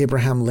that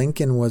Abraham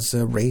Lincoln was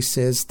a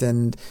racist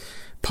and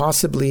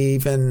possibly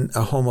even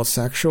a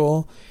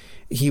homosexual.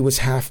 He was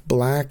half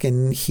black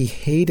and he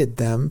hated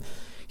them.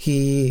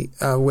 He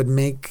would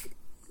make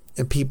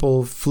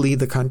people flee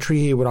the country.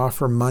 He would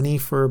offer money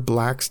for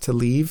blacks to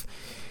leave.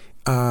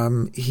 I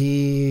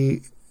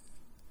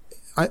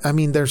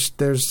mean,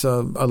 there's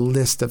a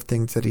list of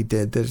things that he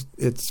did.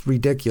 It's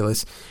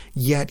ridiculous.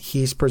 Yet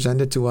he's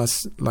presented to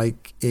us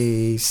like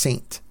a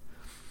saint.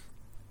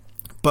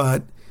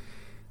 But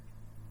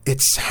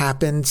it's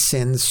happened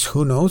since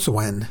who knows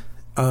when.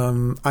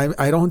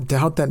 I don't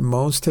doubt that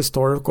most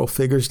historical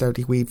figures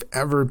that we've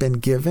ever been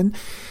given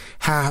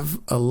have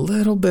a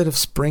little bit of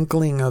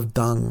sprinkling of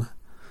dung,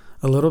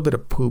 a little bit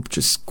of poop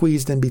just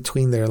squeezed in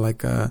between there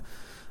like a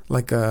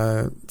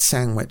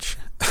sandwich.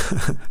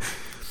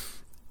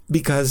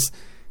 Because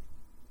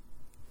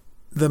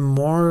the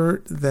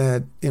more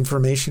that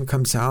information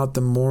comes out,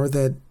 the more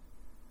that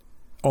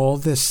all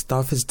this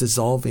stuff is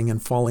dissolving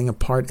and falling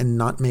apart and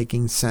not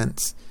making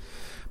sense.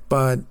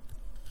 But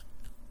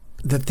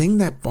the thing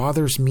that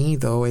bothers me,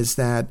 though, is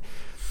that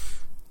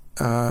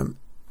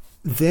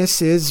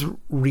this is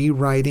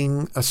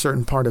rewriting a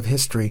certain part of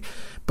history.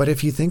 But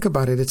if you think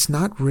about it, it's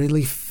not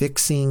really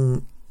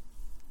fixing,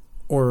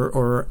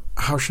 or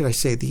how should I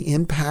say, the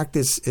impact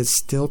is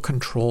still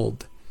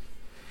controlled.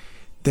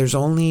 There's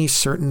only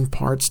certain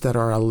parts that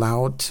are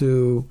allowed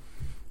to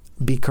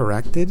be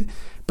corrected.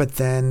 But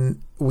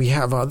then we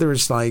have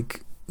others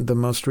like the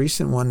most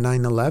recent one,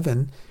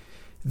 9/11.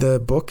 The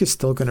book is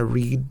still going to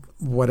read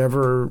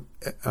whatever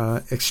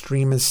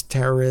extremist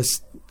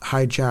terrorist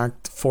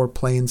hijacked 4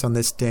 planes on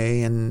this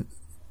day and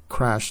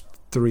crashed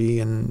 3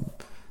 in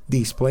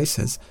these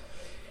places.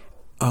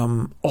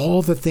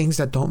 All the things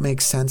that don't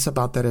make sense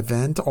about that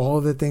event, all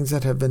the things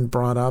that have been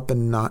brought up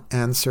and not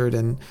answered,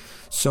 and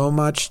so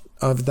much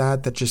of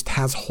that just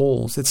has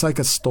holes. It's like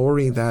a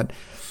story that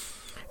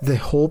the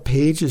whole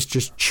page is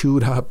just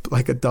chewed up,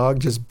 like a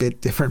dog just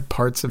bit different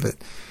parts of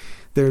it.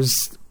 There's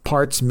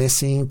parts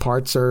missing,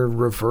 parts are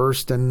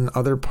reversed, and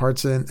other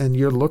parts, and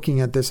you're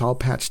looking at this all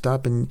patched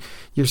up, and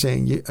you're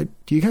saying,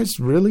 do you guys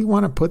really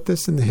want to put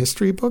this in the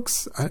history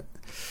books? I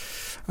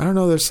don't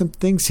know. There's some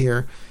things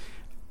here,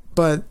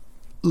 but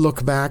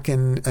look back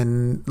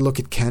and look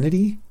at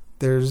Kennedy.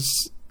 There's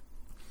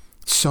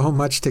so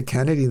much to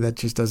Kennedy that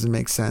just doesn't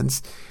make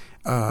sense.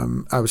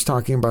 I was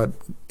talking about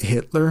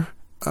Hitler,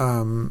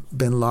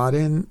 Bin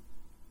Laden.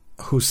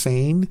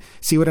 Hussein.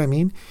 See what I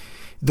mean?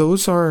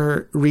 Those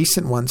are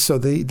recent ones. So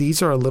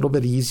these are a little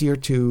bit easier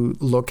to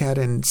look at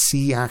and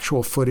see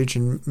actual footage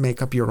and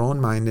make up your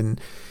own mind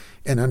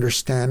and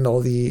understand all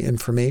the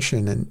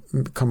information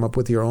and come up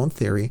with your own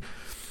theory.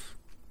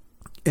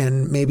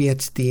 And maybe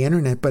it's the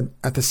internet, but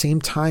at the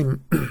same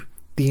time,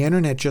 the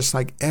internet, just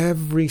like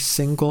every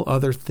single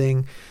other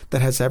thing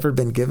that has ever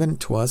been given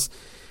to us,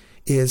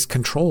 is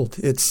controlled.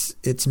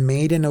 It's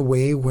made in a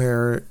way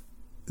where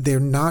they're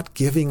not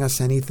giving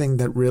us anything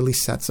that really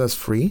sets us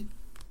free.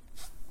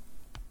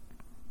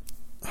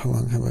 How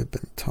long have I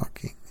been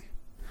talking?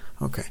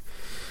 Okay.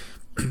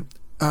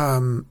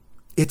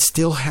 It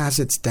still has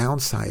its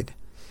downside.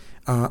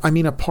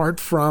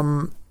 Apart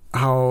from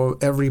how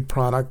every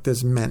product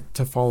is meant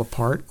to fall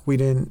apart,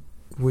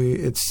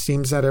 it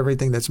seems that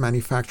everything that's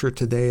manufactured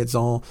today is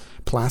all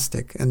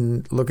plastic.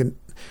 And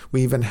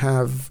we even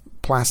have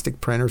plastic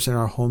printers in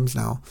our homes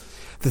now.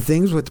 The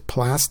things with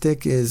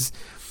plastic is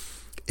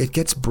it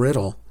gets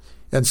brittle.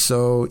 And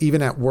so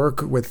even at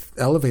work with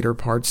elevator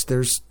parts,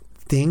 there's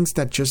things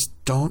that just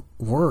don't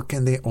work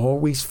and they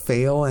always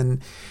fail. And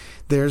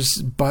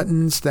there's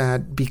buttons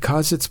that,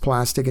 because it's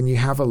plastic and you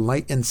have a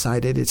light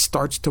inside it, it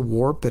starts to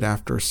warp it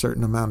after a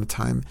certain amount of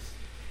time.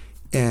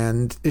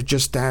 And it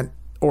just that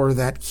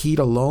heat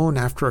alone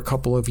after a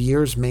couple of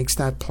years makes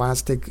that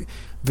plastic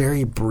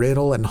very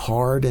brittle and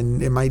hard,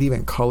 and it might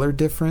even color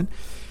different.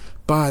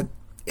 But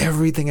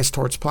everything is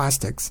towards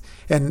plastics.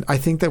 And I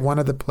think that one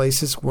of the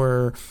places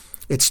where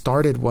it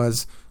started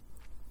was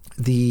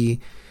the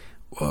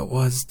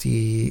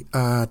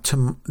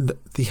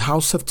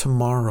House of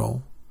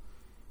Tomorrow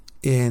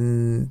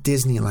in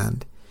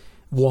Disneyland.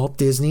 Walt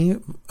Disney,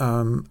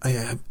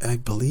 I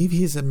believe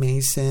he's a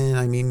Mason.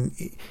 I mean,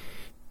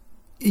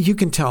 you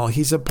can tell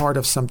he's a part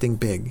of something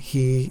big.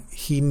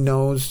 He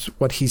knows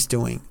what he's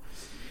doing.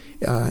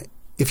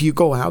 If you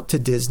go out to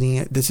Disney,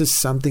 this is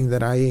something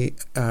that I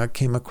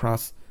came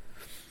across.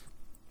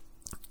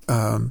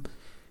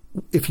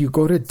 If you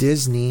go to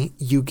Disney,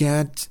 you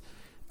get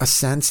a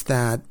sense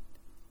that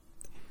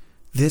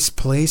this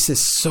place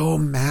is so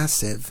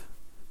massive,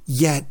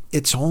 yet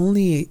it's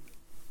only,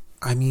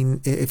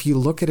 if you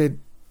look at it,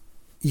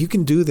 you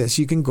can do this.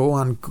 You can go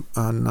on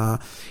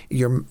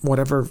your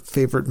whatever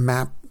favorite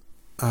map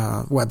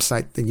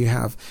website that you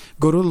have.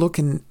 Go to look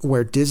in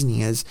where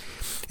Disney is,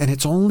 and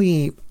it's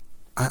only,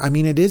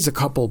 it is a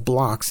couple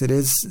blocks. It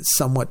is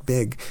somewhat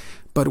big,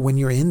 but when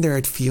you're in there,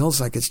 it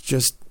feels like it's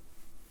just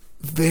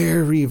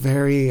very,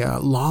 very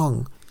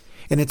long,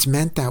 and it's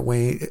meant that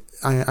way.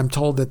 I'm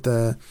told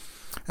that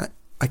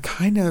I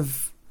kind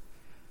of,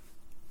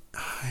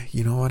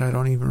 you know what? I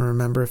don't even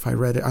remember if I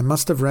read it. I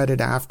must have read it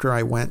after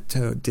I went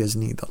to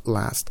Disney the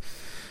last,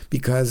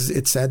 because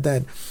it said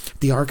that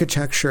the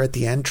architecture at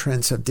the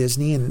entrance of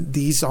Disney, and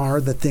these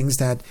are the things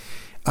that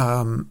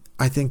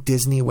I think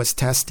Disney was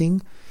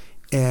testing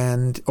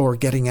or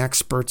getting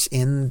experts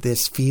in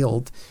this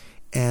field.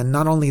 And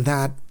not only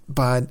that,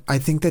 but I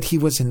think that he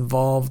was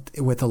involved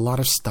with a lot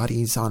of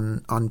studies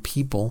on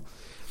people.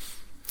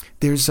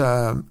 There's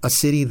a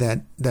city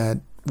that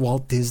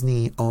Walt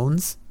Disney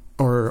owns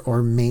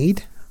or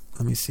made.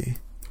 Let me see.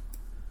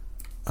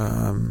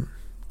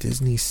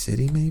 Disney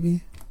City,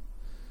 maybe?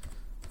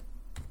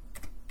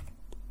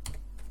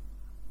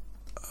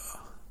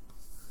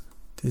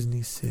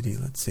 Disney City,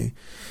 let's see.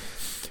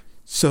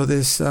 So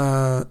this,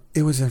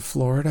 it was in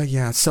Florida.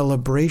 Yeah,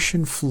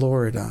 Celebration,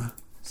 Florida.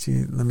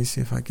 See, let me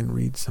see if I can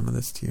read some of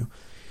this to you.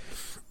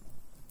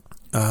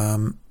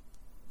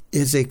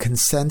 Is a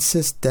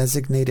consensus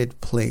designated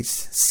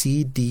place,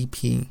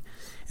 CDP,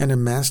 and a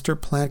master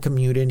plan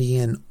community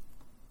in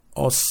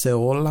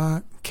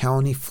Osceola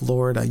County,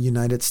 Florida,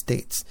 United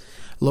States,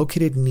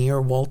 located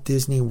near Walt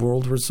Disney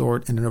World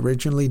Resort and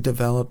originally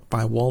developed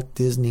by the Walt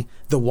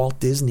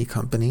Disney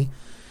Company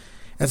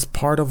as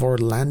part of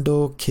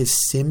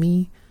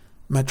Orlando-Kissimmee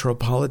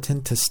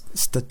Metropolitan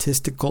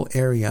Statistical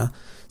Area.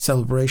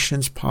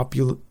 Celebration's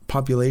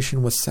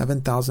population was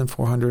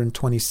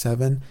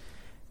 7,427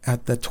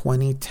 at the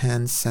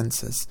 2010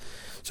 census.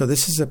 So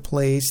this is a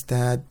place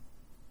that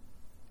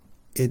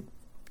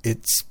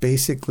it's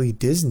basically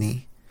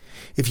Disney.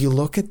 If you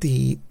look at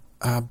the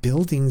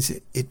buildings,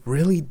 it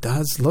really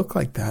does look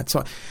like that.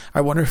 So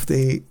I wonder if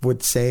they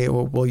would say,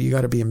 well, you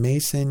got to be a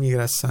Mason, you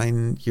got to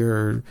sign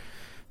your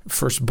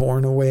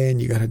firstborn away,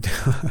 and you got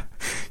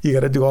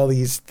to do all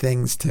these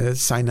things to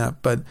sign up.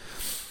 But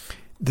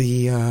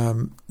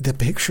the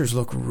pictures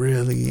look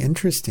really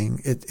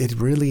interesting. It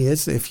really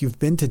is. If you've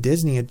been to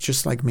Disney, it's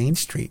just like Main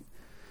Street.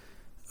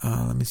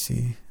 Let me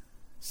see.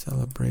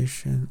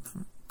 Celebration.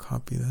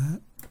 Copy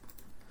that.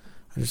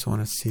 I just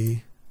want to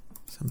see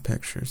some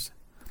pictures.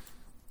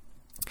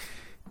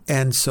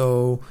 And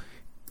so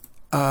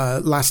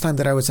last time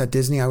that I was at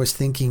Disney, I was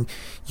thinking,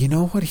 you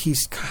know what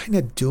he's kind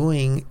of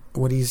doing,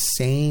 what he's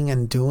saying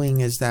and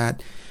doing is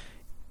that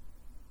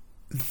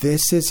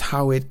this is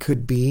how it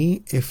could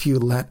be if you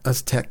let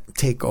us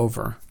take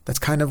over. That's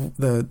kind of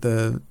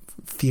the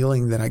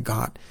feeling that I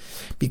got,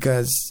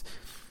 because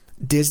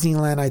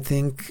Disneyland, I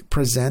think,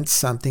 presents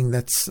something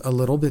that's a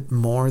little bit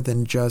more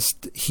than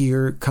just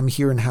come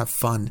here and have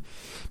fun,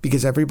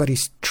 because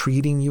everybody's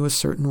treating you a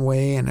certain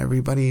way, and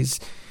everybody,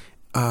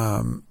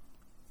 how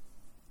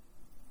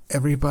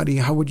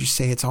would you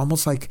say, it's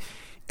almost like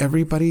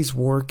everybody's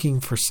working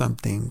for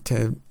something,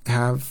 to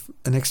have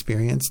an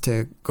experience,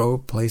 to go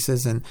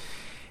places. And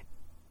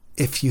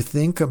if you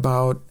think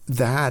about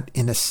that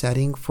in a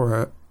setting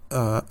for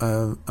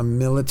a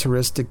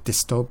militaristic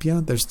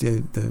dystopia, there's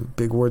the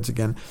big words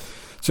again.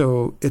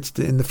 So it's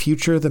in the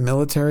future, the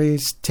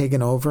military's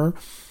taken over,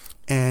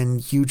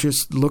 and you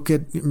just look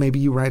at, maybe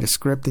you write a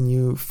script and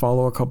you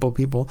follow a couple of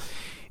people.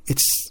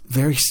 It's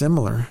very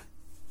similar.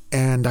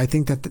 And I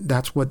think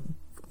that's what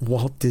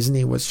Walt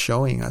Disney was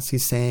showing us.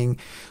 He's saying,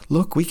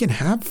 look, we can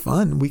have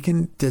fun. We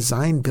can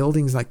design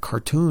buildings like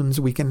cartoons.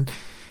 We can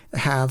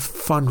have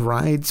fun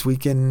rides. We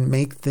can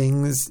make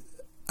things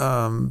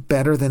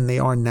better than they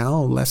are now,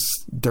 less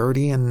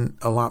dirty and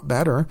a lot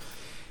better.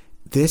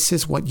 This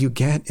is what you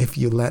get if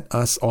you let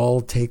us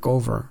all take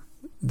over.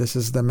 This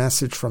is the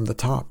message from the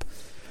top.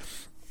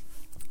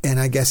 And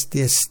I guess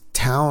this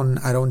town,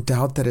 I don't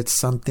doubt that it's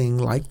something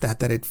like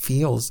that it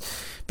feels,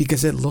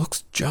 because it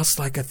looks just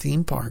like a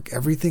theme park.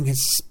 Everything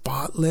is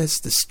spotless.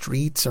 The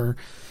streets are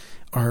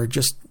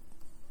just,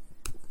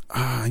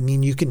 I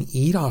mean, you can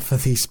eat off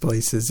of these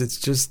places. It's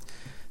just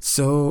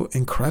so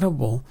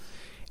incredible.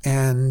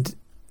 And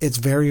it's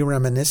very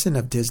reminiscent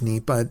of Disney,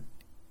 but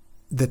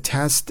the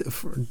test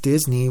for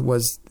Disney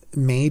was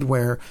made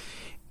where,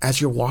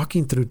 as you're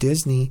walking through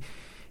Disney,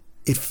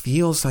 it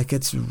feels like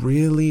it's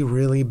really,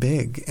 really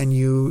big. And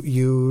you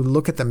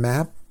look at the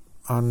map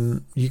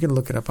you can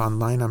look it up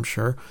online, I'm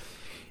sure,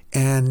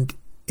 and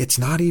it's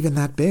not even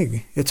that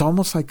big. It's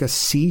almost like a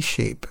C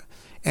shape.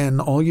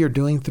 And all you're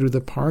doing through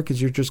the park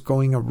is you're just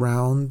going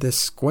around this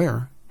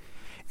square.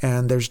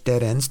 And there's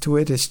dead ends to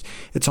it. It's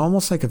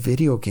almost like a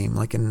video game,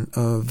 like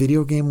a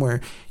video game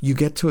where you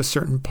get to a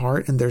certain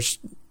part and there's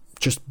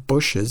just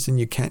bushes and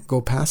you can't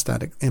go past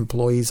that,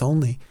 employees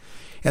only.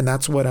 And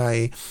that's what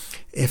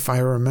if I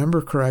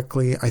remember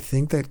correctly, I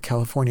think that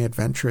California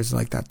Adventure is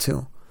like that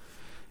too,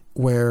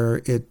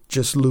 where it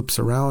just loops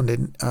around.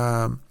 And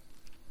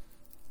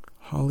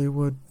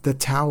Hollywood, the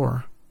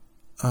tower,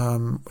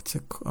 what's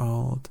it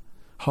called?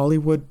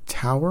 Hollywood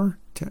Tower,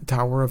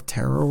 Tower of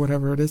Terror,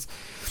 whatever it is.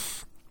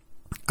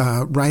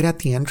 Right at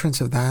the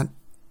entrance of that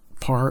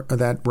part of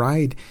that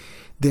ride,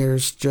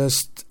 there's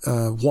just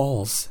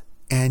walls,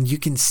 and you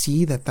can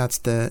see that that's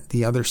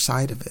the other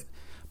side of it.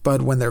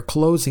 But when they're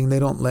closing, they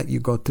don't let you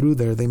go through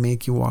there. They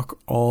make you walk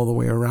all the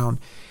way around,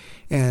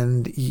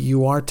 and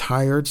you are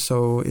tired,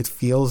 so it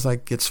feels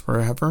like it's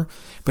forever.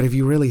 But if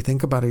you really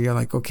think about it, you're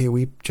like, okay,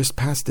 we just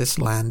passed this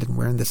land and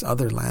we're in this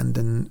other land,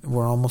 and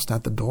we're almost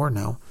at the door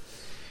now.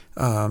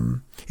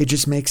 It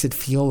just makes it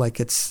feel like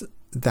it's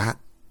that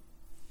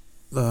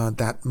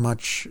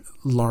much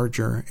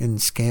larger in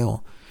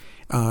scale.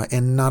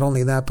 And not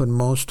only that, but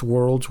most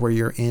worlds where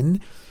you're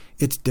in,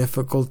 it's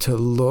difficult to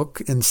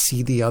look and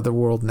see the other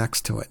world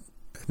next to it.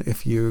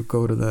 If you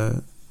go to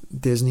the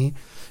Disney,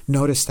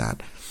 notice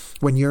that.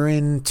 When you're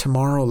in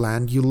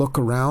Tomorrowland, you look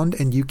around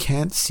and you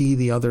can't see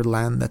the other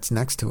land that's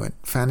next to it.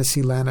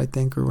 Fantasyland, I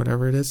think, or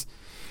whatever it is.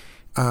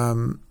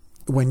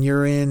 When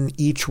you're in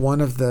each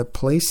one of the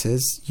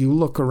places, you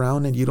look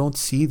around and you don't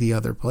see the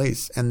other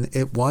place. And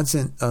it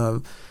wasn't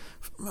a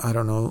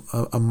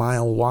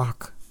mile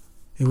walk.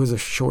 It was a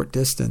short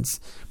distance,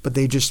 but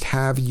they just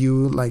have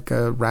you like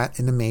a rat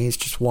in a maze,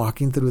 just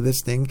walking through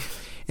this thing,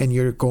 and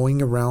you're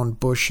going around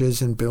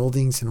bushes and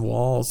buildings and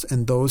walls.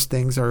 And those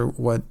things are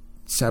what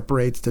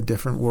separates the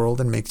different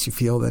world and makes you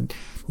feel that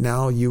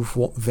now you've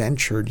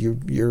ventured,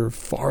 you're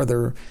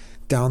farther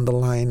down the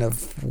line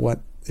of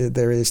what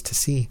there is to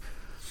see.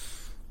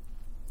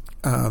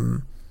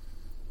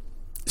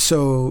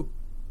 So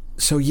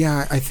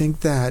yeah, I think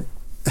that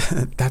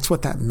that's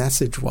what that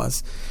message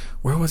was.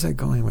 Where was I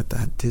going with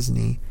that?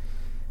 Disney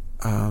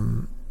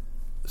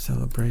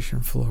Celebration,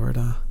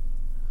 Florida.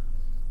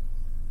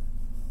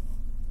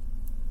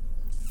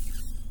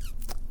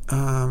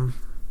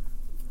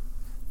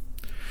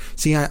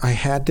 See, I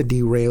had to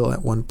derail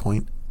at one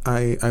point.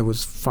 I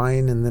was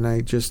fine, and then I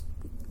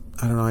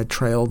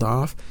trailed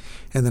off,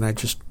 and then I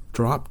just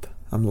dropped.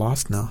 I'm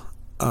lost now.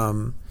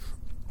 I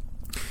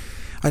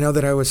know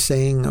that I was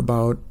saying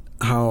about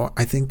how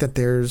I think that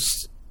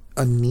there's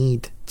a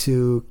need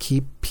to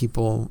keep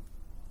people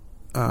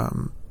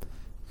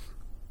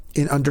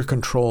under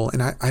control,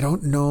 and I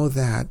don't know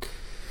that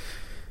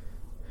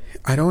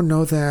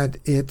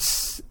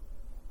it's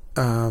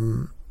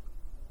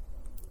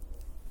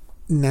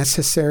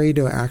necessary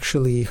to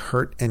actually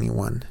hurt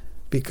anyone,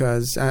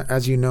 because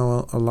as you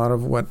know, a lot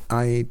of what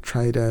I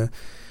try to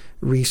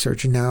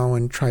research now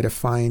and try to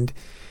find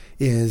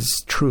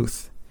is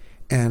truth.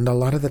 And a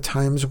lot of the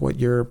times what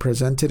you're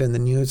presented in the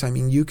news, I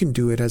mean, you can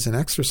do it as an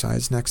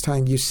exercise. Next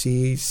time you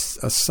see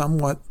a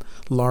somewhat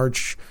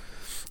large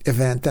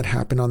event that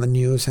happened on the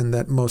news and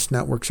that most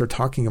networks are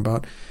talking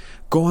about,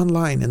 go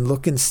online and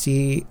look and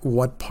see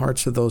what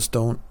parts of those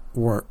don't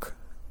work.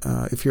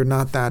 if you're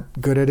not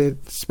that good at it,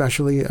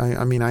 especially,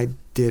 I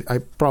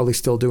probably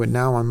still do it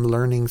now. I'm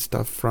learning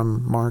stuff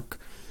from Mark,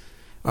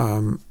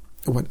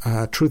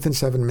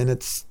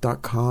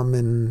 truthin7minutes.com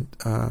and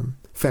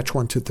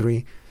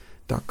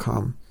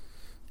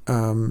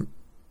fetch123.com.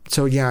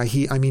 So yeah,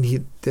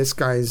 this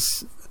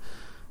guy's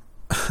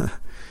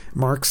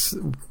Mark's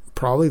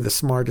probably the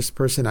smartest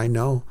person I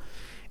know,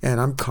 and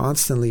I'm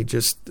constantly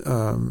just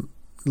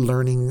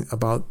learning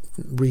about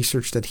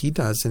research that he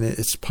does, and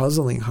it's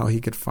puzzling how he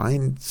could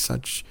find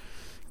such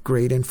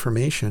great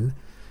information.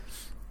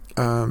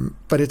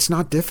 But it's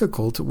not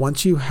difficult.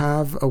 Once you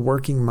have a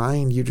working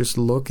mind, you just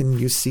look and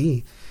you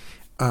see.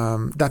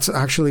 That's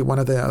actually one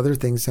of the other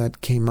things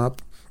that came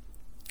up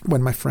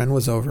when my friend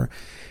was over.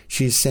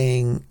 She's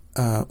saying,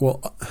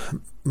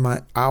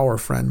 our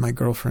friend, my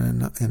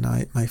girlfriend and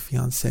I, my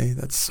fiance,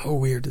 that's so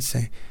weird to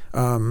say.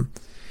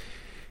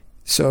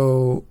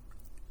 So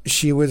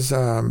she was,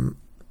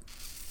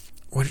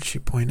 what did she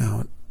point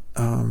out?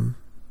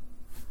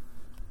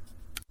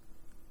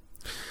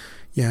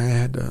 Yeah, I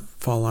had to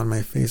fall on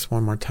my face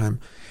one more time.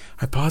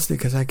 I paused it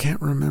because I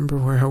can't remember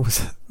where I was,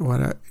 what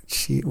it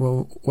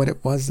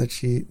was that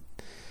she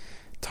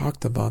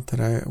talked about that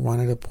I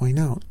wanted to point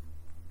out.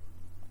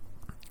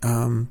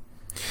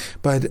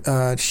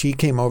 But she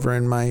came over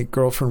and my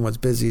girlfriend was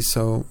busy,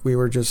 so we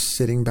were just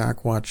sitting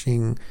back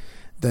watching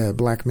the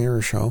Black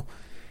Mirror show,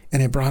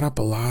 and it brought up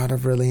a lot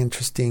of really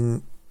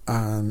interesting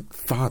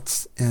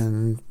thoughts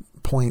and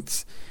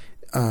points.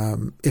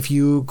 If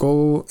you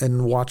go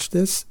and watch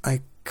this,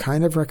 I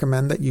kind of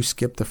recommend that you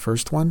skip the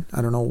first one.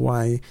 I don't know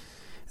why.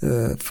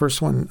 The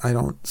first one I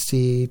don't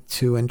see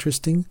too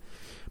interesting,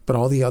 but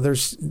all the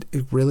others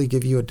really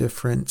give you a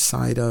different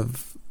side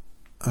of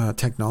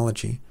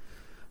technology.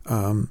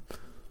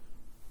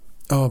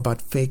 About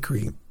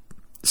fakery.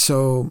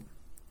 So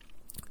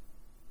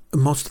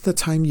most of the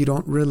time you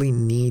don't really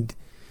need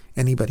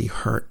anybody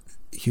hurt.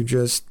 You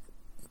just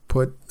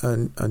put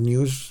a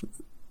news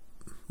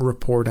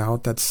report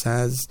out that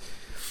says,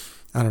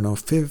 I don't know,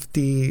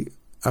 50,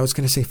 I was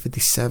going to say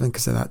 57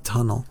 because of that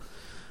tunnel.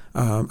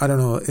 I don't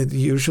know.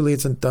 Usually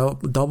it's a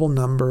double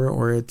number,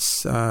 or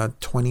it's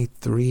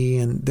 23,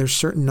 and there's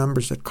certain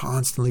numbers that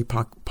constantly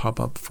pop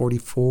up,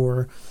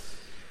 44.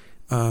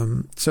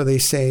 So they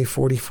say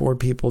 44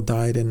 people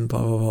died and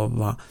blah, blah, blah,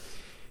 blah.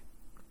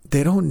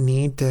 They don't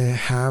need to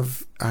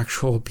have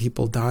actual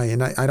people die.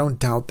 And I don't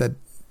doubt that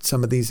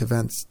some of these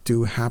events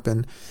do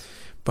happen.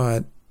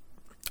 But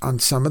on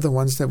some of the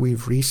ones that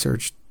we've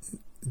researched,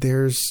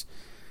 there's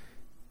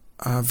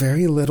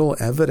very little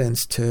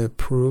evidence to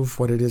prove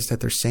what it is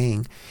that they're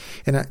saying.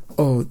 And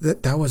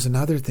that was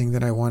another thing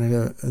that I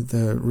wanted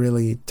to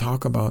really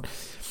talk about.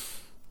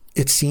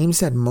 It seems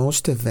that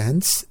most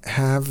events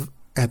have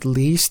at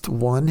least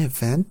one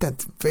event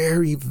that's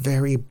very,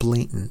 very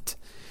blatant.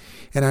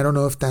 And I don't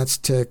know if that's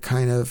to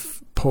kind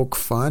of poke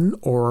fun,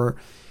 or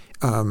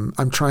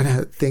I'm trying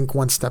to think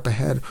one step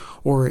ahead,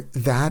 or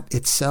that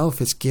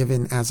itself is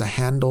given as a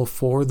handle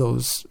for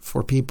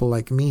people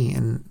like me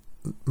and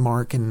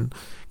Mark and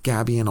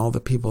Gabby and all the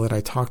people that I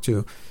talk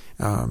to,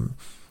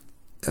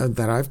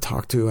 that I've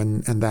talked to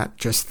and that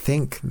just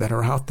think that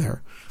are out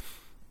there.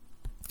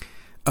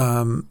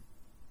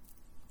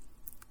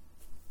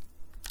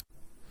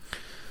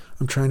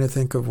 I'm trying to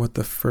think of what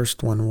the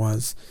first one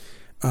was,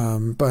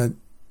 but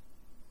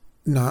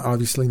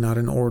obviously not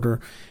in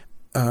order.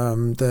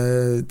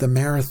 The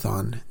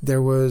marathon,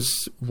 there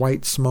was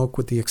white smoke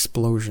with the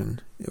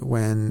explosion,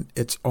 when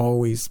it's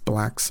always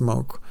black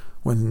smoke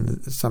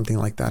when something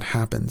like that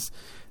happens.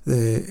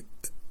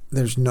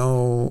 There's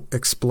no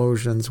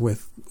explosions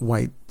with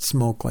white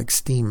smoke like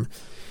steam.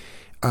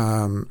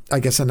 I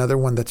guess another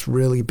one that's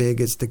really big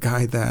is the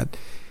guy that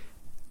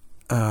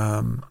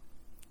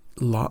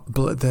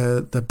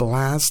the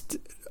blast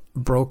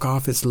broke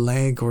off his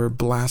leg or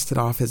blasted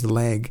off his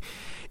leg,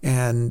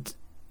 and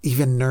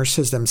even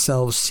nurses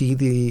themselves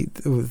see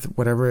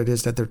whatever it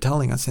is that they're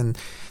telling us, and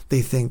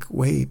they think,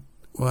 wait,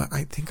 well,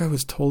 I think I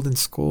was told in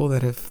school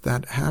that if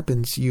that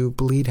happens, you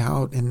bleed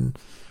out in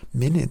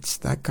minutes.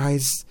 That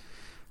guy's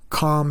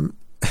calm.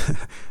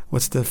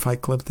 What's the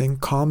Fight Club thing?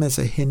 Calm as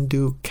a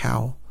Hindu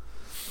cow.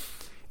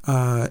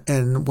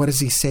 And what does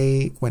he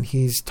say when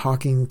he's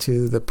talking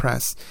to the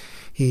press?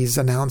 He's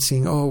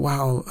announcing, "Oh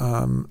wow,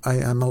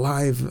 I'm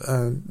alive."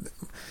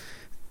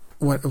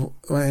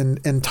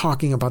 And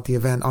talking about the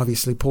event,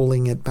 obviously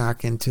pulling it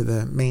back into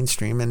the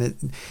mainstream.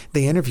 And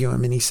they interview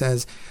him, and he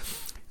says,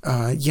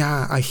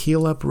 "Yeah, I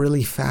heal up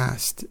really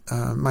fast.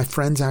 My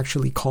friends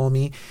actually call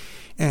me,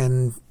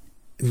 and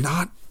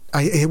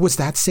it was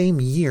that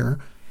same year.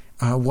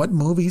 What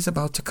movie's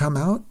about to come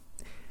out?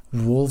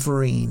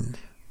 Wolverine.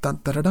 Dun,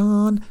 dun, dun,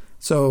 dun.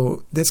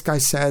 So this guy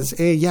says,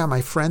 hey, yeah,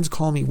 my friends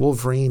call me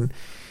Wolverine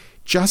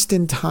just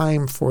in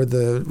time for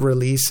the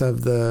release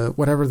of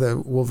whatever the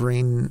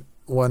Wolverine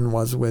one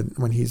was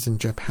when he's in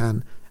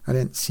Japan. I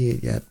didn't see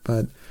it yet,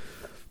 but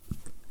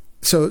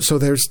so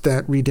there's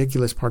that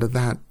ridiculous part of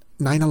that.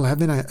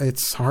 9/11,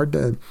 it's hard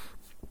to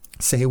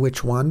say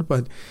which one,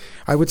 but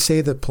I would say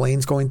the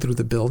planes going through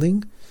the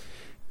building.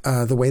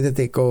 the way that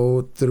they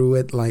go through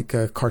it like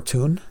a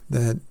cartoon,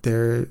 that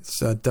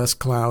there's a dust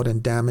cloud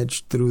and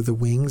damage through the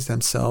wings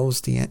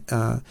themselves. The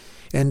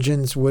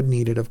engines would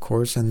need it, of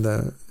course, and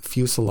the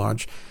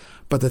fuselage.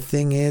 But the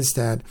thing is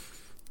that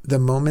the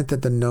moment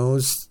that the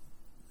nose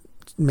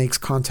makes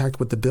contact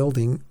with the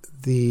building,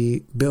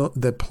 the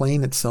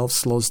plane itself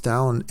slows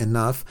down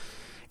enough,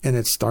 and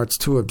it starts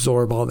to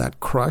absorb all that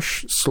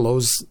crush,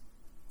 slows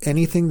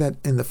anything that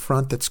in the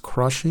front that's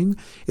crushing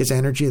is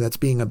energy that's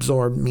being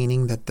absorbed,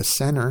 meaning that the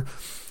center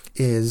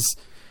is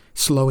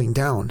slowing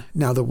down.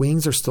 Now the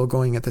wings are still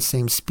going at the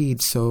same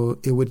speed, so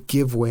it would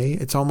give way.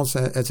 It's almost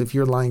as if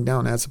you're lying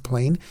down as a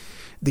plane.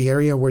 The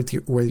area where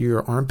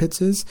your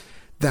armpits is,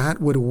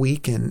 that would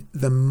weaken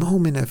the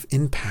moment of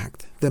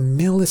impact, the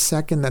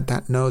millisecond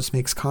that nose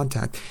makes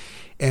contact.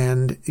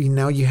 And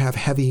now you have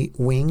heavy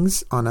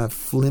wings on a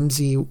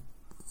flimsy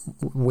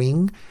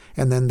wing,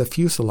 and then the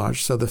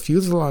fuselage. So the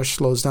fuselage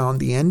slows down,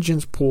 the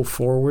engines pull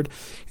forward,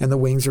 and the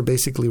wings are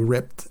basically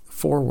ripped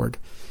forward.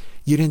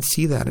 You didn't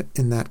see that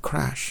in that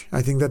crash.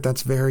 I think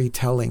that's very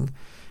telling.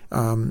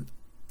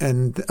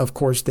 And of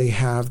course, they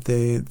have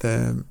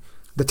the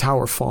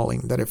tower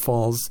falling, that it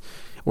falls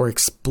or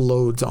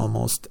explodes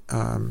almost.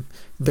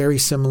 Very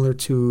similar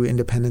to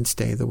Independence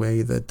Day, the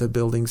way that the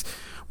buildings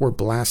were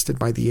blasted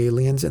by the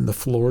aliens and the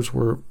floors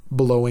were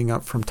blowing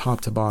up from top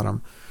to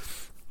bottom.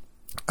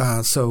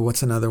 So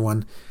what's another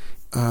one?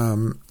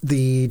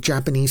 The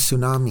Japanese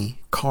tsunami,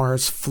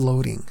 cars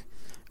floating.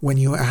 When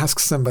you ask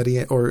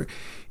somebody, or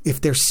if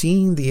they're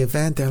seeing the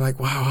event, they're like,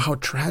 wow, how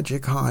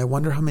tragic, huh? I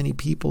wonder how many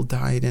people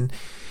died, and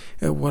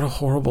what a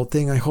horrible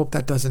thing. I hope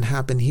that doesn't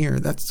happen here.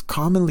 That's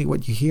commonly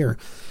what you hear.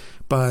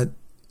 But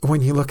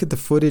when you look at the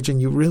footage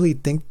and you really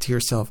think to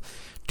yourself,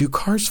 do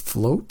cars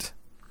float?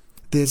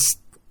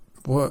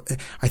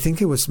 I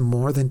think it was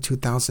more than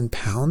 2,000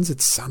 pounds.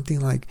 It's something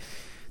like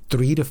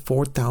 3,000 to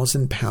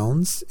 4,000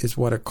 pounds is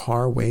what a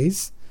car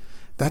weighs.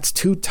 That's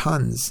 2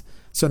 tons.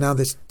 So now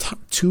this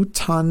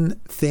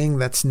 2-ton thing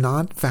that's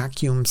not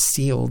vacuum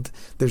sealed,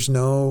 there's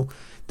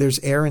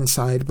air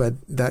inside, but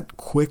that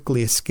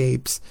quickly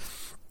escapes.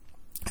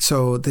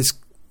 So this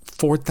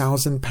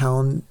 4,000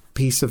 pound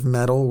piece of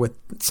metal with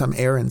some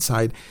air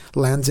inside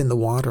lands in the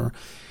water.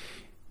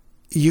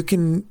 You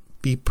can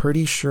be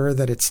pretty sure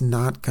that it's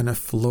not going to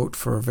float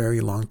for a very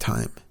long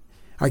time.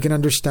 I can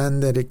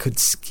understand that it could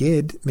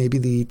skid. Maybe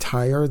the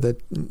tire,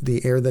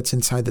 the air that's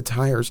inside the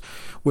tires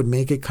would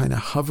make it kind of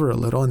hover a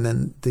little, and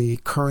then the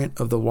current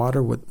of the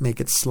water would make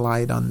it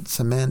slide on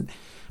cement.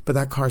 But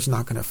that car's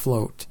not going to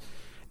float.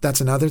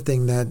 That's another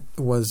thing that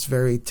was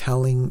very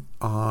telling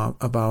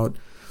about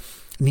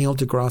Neil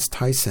deGrasse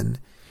Tyson.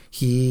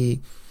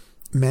 He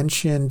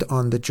mentioned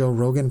on the Joe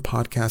Rogan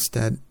podcast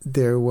that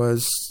there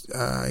was,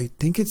 I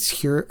think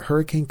it's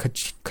Hurricane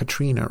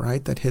Katrina,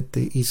 right, that hit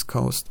the East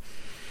Coast.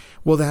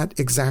 Well, that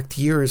exact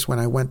year is when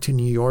I went to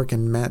New York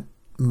and met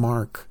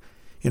Mark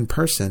in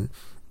person.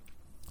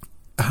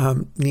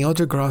 Neil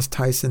deGrasse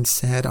Tyson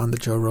said on the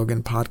Joe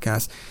Rogan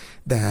podcast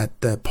that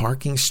the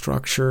parking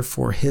structure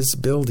for his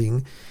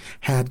building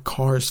had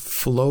cars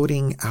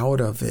floating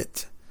out of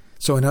it.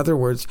 So in other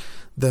words,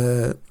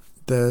 the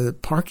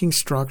parking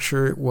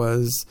structure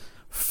was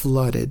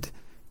flooded,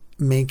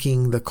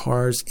 making the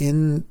cars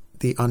in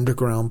the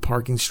underground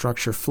parking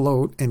structure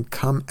float and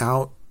come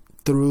out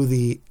through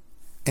the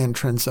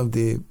entrance of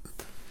the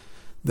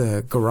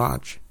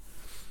garage.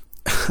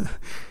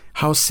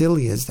 How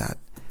silly is that?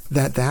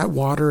 That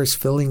water is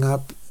filling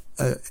up.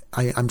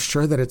 I'm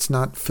sure that it's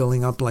not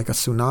filling up like a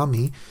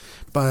tsunami,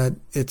 but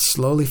it's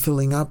slowly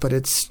filling up, but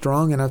it's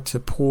strong enough to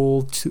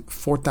pull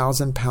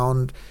 4,000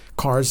 pound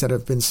cars that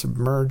have been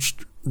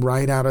submerged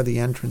right out of the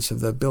entrance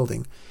of the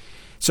building.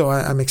 So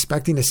I'm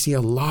expecting to see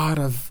a lot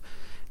of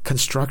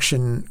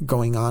construction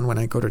going on when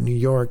I go to New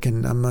York,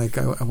 and I'm like,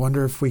 I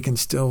wonder if we can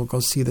still go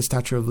see the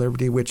Statue of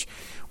Liberty, which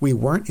we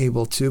weren't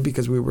able to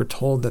because we were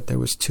told that there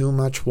was too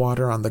much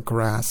water on the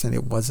grass and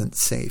it wasn't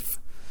safe,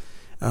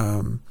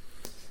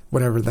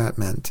 whatever that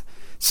meant.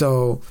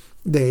 So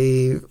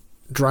they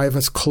drive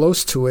us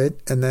close to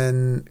it and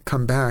then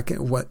come back.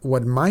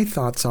 What my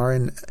thoughts are,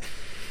 and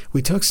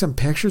we took some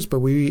pictures,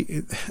 but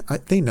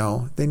they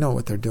know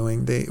what they're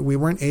doing. We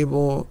weren't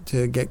able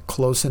to get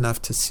close enough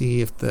to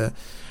see if the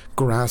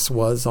grass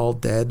was all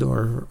dead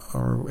or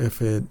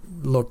if it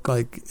looked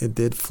like it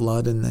did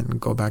flood and then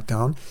go back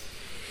down.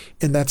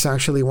 And that's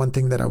actually one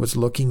thing that I was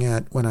looking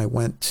at when I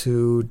went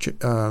to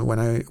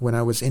when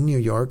I was in New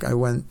York. I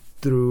went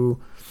through,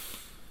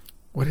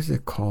 what is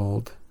it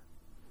called?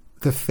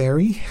 The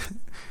ferry.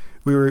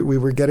 we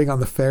were getting on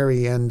the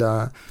ferry, and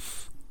the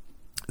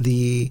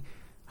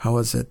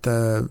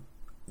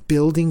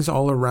buildings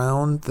all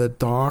around the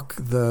dock,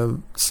 the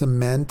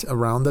cement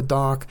around the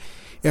dock,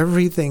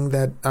 everything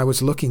that I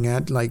was looking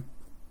at, like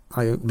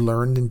I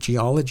learned in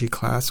geology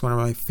class, one of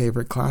my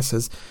favorite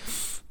classes,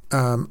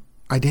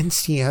 I didn't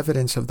see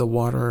evidence of the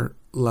water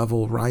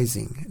level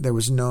rising. There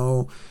was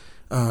no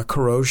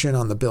corrosion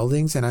on the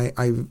buildings, and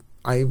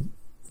I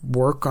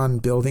work on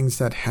buildings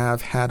that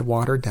have had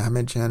water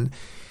damage, and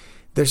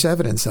there's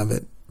evidence of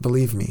it.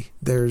 Believe me,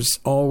 there's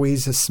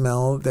always a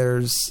smell.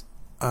 There's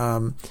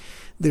a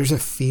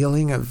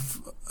feeling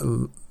of,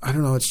 I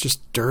don't know, it's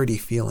just dirty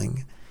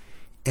feeling.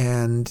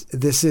 And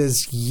this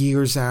is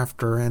years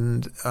after,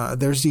 and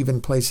there's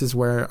even places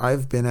where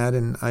I've been at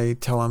and I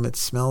tell them it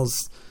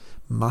smells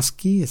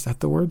musky. Is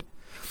that the word?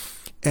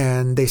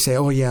 And they say,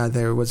 oh yeah,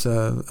 there was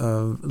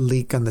a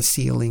leak on the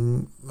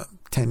ceiling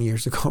 10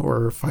 years ago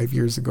or 5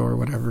 years ago or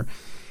whatever.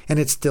 And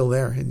it's still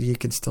there. You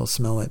can still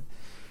smell it.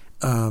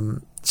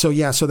 So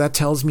that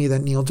tells me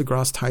that Neil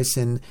deGrasse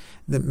Tyson,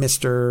 that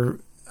Mr.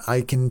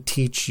 I can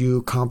teach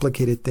you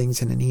complicated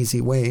things in an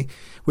easy way,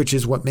 which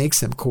is what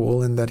makes him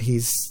cool, and that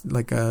he's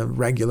like a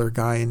regular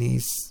guy and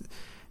he's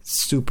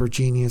super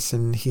genius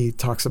and he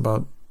talks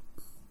about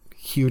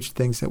huge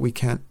things that we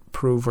can't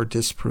prove or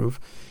disprove,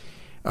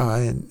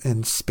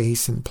 and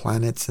space and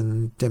planets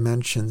and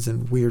dimensions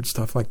and weird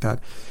stuff like that.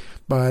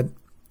 But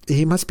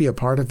he must be a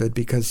part of it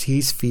because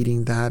he's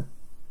feeding that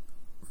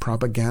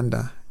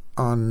propaganda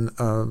on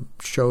a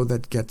show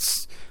that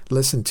gets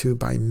listened to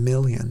by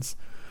millions.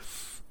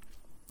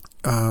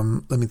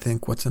 Let me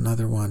think. What's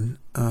another one?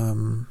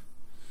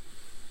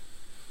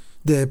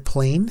 The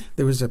plane.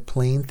 There was a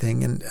plane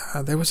thing, and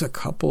there was a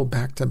couple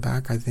back to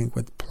back, I think,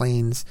 with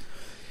planes,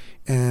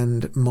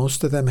 and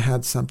most of them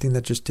had something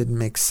that just didn't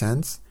make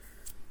sense.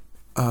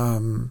 I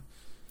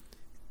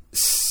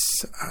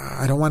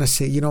don't want to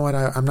say. You know what?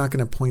 I'm not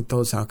going to point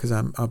those out because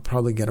I'll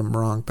probably get them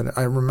wrong. But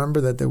I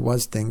remember that there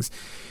was things.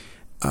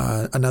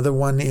 Another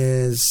one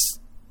is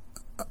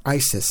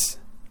ISIS.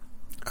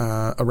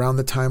 Around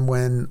the time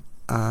when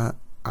the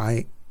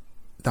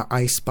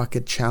Ice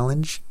Bucket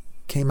Challenge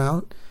came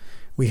out,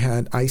 we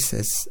had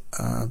ISIS.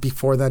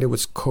 Before that, it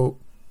was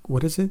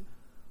what is it?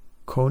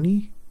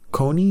 Coney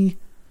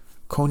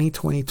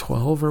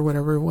 2012 or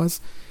whatever it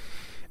was,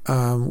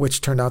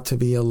 which turned out to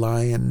be a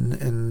lie.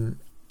 And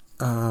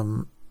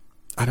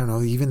I don't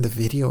know. Even the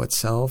video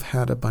itself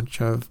had a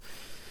bunch of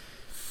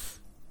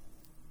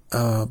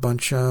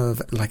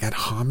like ad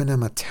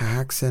hominem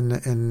attacks,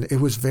 and it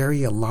was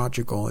very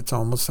illogical. It's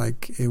almost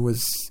like it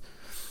was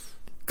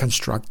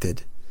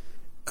constructed.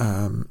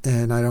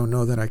 And I don't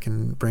know that I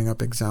can bring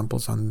up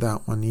examples on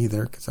that one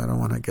either because I don't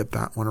want to get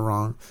that one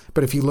wrong.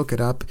 But if you look it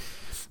up,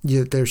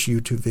 there's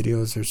YouTube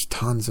videos, there's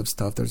tons of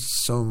stuff. There's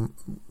so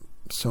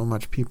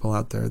much people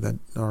out there that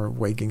are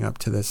waking up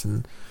to this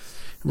and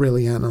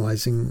really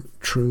analyzing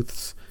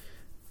truths,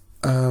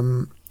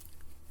 or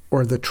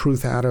the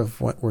truth out of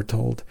what we're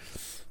told.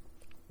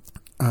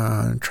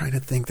 I'm trying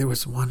to think. There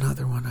was one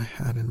other one I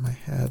had in my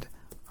head.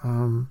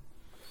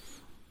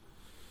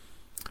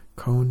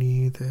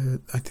 Coney,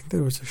 I think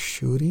there was a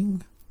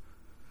shooting.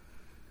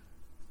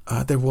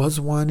 There was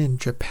one in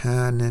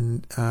Japan,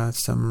 and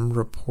some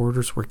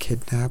reporters were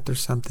kidnapped or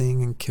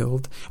something and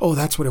killed. Oh,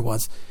 that's what it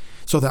was.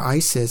 So the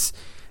ISIS,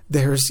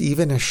 there's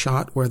even a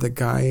shot where the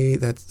guy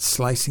that's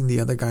slicing the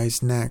other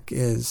guy's neck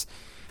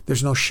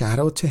there's no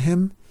shadow to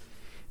him.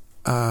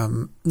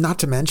 Not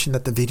to mention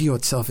that the video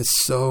itself is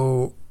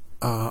so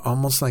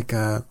almost like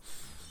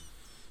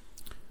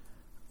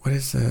what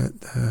is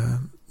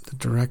the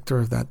director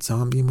of that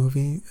zombie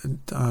movie,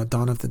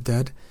 Dawn of the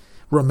Dead,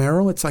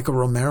 Romero. It's like a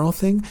Romero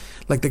thing.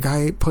 Like the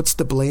guy puts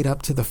the blade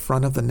up to the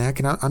front of the neck,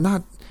 and I'm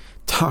not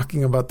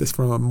talking about this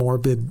from a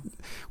morbid,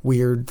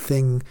 weird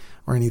thing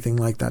or anything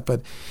like that,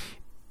 but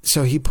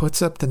so he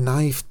puts up the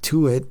knife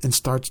to it and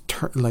starts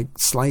like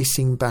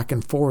slicing back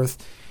and forth.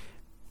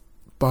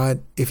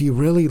 But if you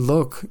really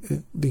look,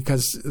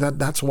 because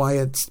that's why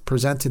it's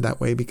presented that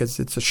way, because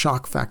it's a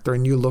shock factor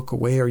and you look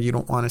away or you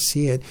don't want to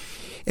see it.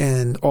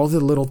 And all the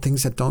little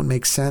things that don't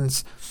make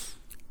sense,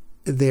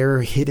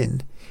 they're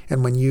hidden.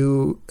 And when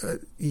you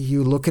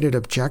look at it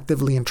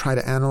objectively and try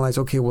to analyze,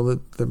 okay, well,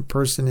 the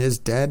person is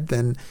dead,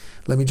 then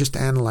let me just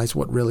analyze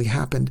what really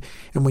happened.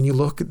 And when you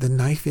look, the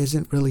knife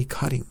isn't really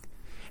cutting.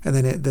 And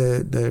then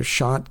the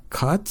shot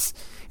cuts,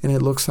 and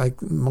it looks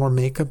like more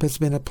makeup has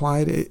been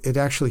applied. It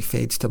actually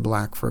fades to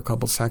black for a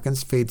couple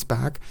seconds, fades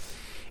back.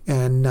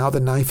 And now the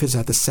knife is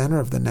at the center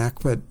of the neck,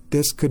 but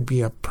this could be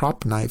a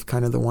prop knife,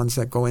 kind of the ones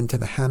that go into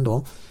the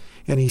handle.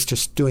 And he's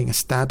just doing a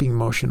stabbing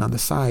motion on the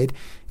side,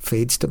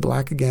 fades to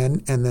black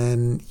again, and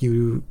then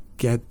you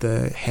get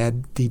the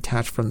head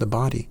detached from the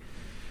body.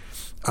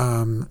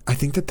 I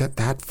think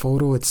that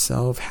photo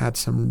itself had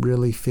some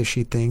really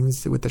fishy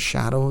things with the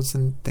shadows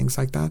and things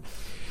like that.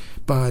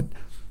 But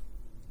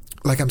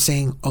like I'm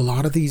saying, a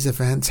lot of these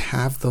events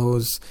have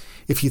those,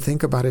 if you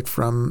think about it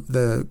from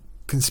the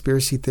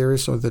conspiracy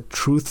theorist or the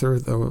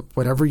truther, the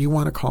whatever you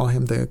want to call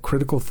him, the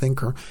critical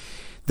thinker,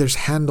 there's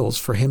handles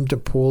for him to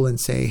pull and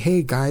say,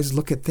 hey guys,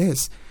 look at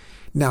this.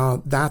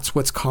 Now that's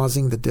what's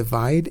causing the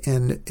divide,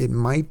 and it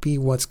might be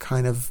what's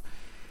kind of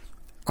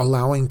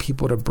allowing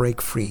people to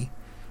break free.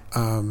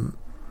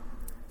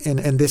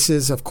 And this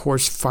is, of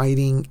course,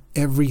 fighting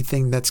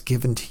everything that's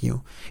given to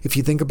you. If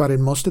you think about it,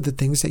 most of the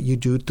things that you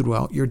do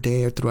throughout your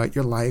day or throughout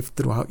your life,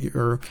 throughout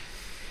your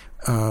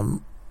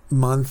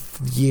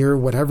month, year,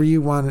 whatever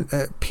you want,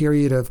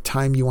 period of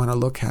time you want to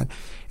look at,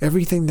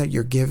 everything that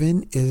you're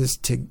given is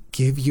to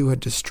give you a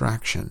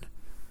distraction.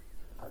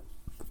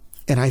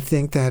 And I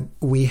think that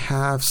we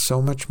have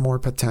so much more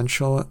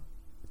potential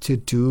to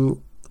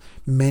do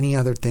many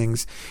other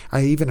things.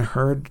 I even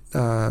heard,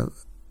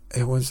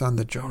 it was on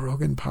the Joe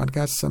Rogan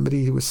podcast,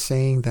 somebody was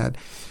saying that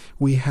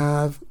we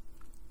have,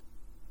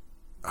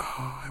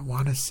 I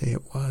want to say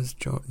it was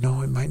Joe.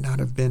 No, it might not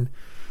have been.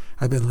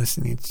 I've been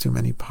listening to too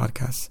many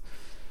podcasts.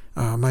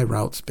 My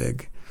route's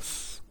big.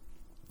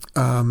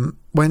 Well,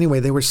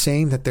 anyway, they were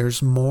saying that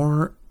there's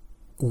more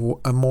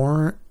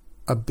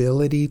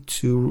ability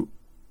to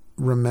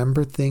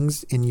remember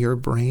things in your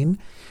brain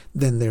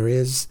than there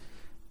is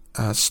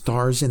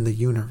stars in the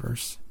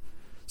universe.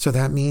 So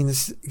that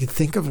means you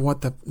think of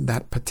what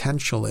that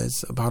potential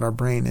is about our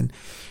brain, and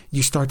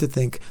you start to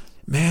think,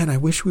 man, I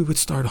wish we would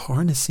start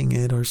harnessing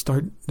it, or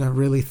start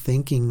really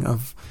thinking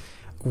of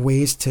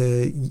ways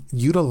to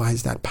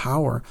utilize that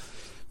power.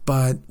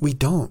 But we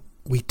don't.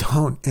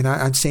 And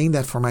I'm saying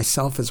that for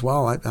myself as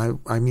well.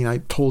 I mean, I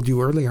told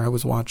you earlier I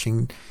was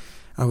watching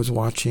a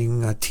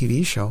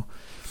TV show,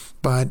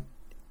 but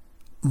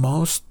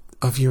most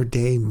of your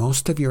day,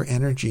 most of your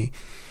energy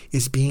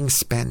is being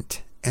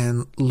spent.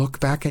 And look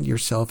back at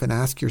yourself and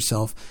ask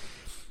yourself,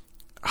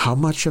 how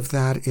much of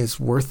that is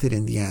worth it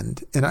in the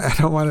end? And I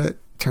don't want to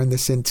turn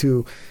this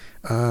into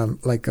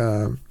like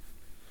a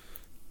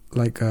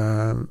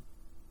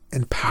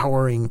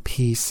empowering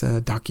piece,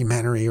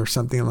 documentary or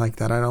something like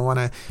that. I don't want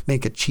to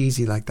make it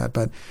cheesy like that,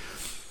 but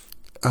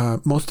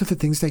most of the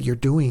things that you're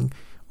doing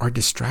are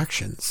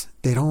distractions.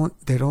 They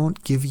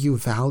don't give you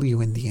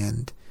value in the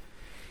end.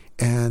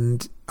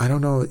 And I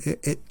don't know,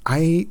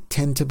 I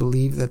tend to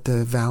believe that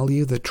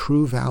the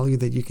true value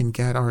that you can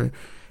get are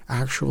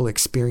actual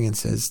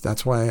experiences.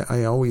 That's why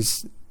I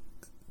always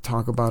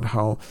talk about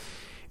how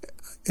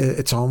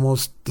it's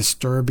almost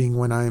disturbing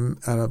when I'm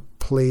at a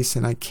place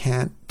and I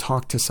can't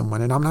talk to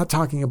someone. And I'm not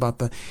talking about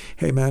the,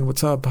 hey man,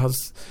 what's up?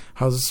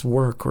 How's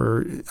work?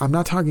 Or I'm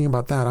not talking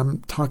about that. I'm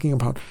talking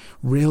about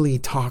really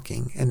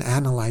talking and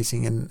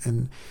analyzing.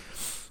 And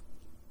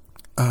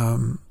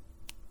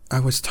I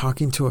was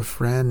talking to a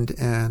friend,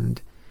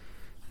 and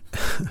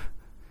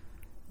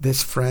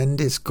this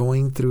friend is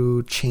going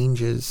through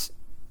changes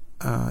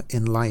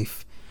in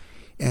life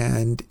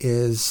and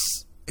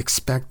is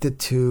expected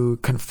to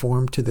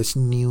conform to this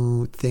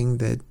new thing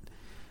that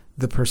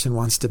the person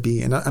wants to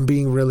be. And I'm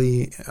being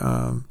really,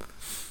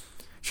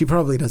 she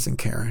probably doesn't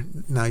care.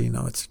 Now you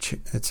know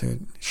it's a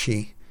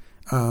she.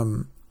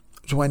 So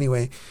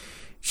anyway,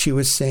 she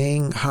was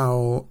saying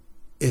how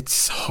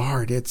it's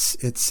hard,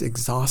 it's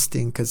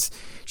exhausting, because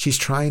she's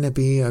trying to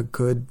be a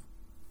good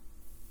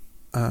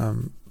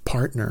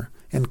partner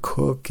and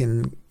cook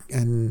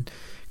and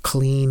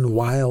clean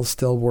while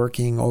still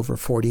working over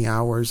 40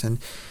 hours, and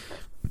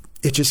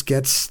it just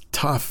gets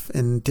tough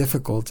and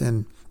difficult.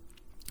 And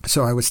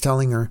so I was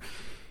telling her,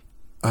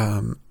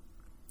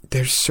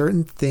 there's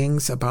certain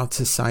things about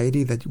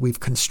society that we've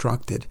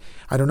constructed.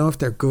 I don't know if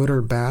they're good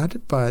or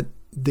bad, but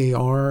they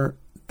are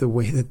the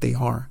way that they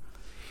are.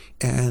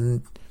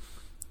 And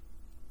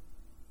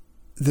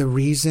the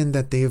reason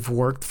that they've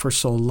worked for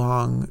so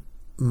long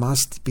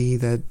must be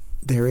that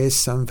there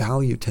is some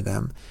value to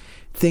them.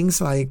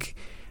 Things like,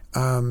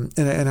 and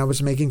I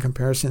was making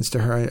comparisons to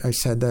her. I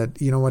said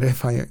that, you know what,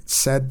 if I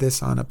said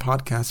this on a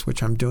podcast,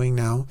 which I'm doing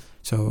now,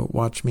 so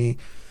watch me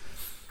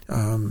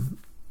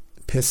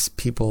piss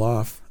people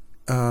off.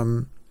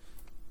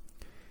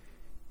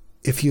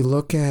 If you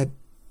look at,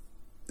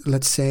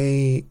 let's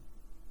say,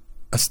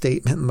 a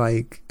statement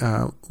like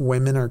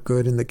women are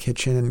good in the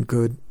kitchen and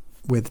good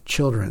with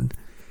children,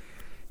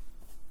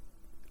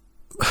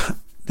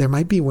 there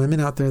might be women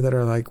out there that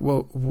are like,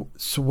 well,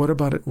 so what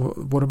about it?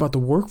 What about the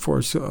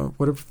workforce?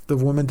 What if the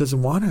woman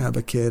doesn't want to have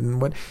a kid,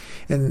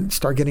 and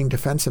start getting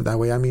defensive that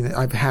way? I mean,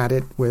 I've had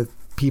it with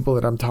people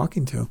that I'm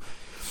talking to,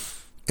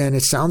 and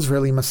it sounds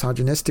really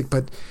misogynistic,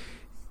 but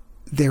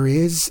there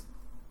is,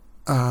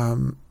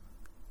 there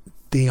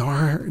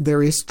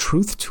is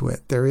truth to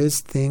it. There is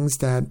things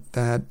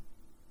that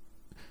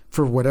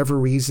for whatever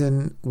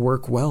reason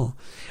work well.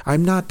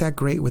 I'm not that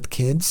great with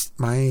kids.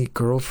 My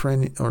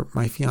girlfriend, or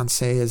my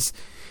fiance,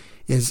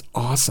 is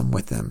awesome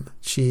with them.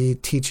 She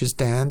teaches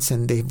dance,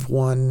 and they've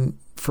won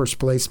first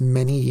place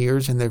many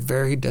years, and they're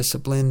very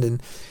disciplined.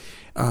 And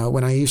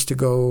when I used to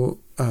go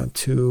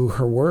to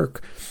her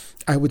work,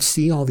 I would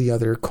see all the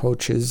other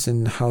coaches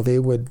and how they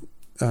would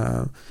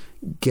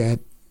get,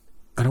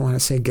 I don't want to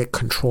say get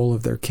control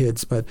of their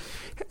kids, but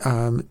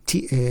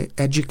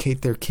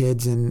educate their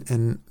kids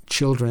and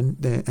children,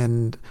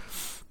 and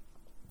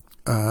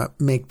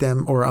make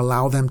them, or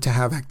allow them to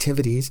have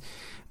activities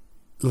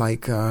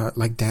like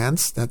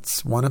dance.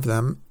 That's one of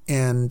them.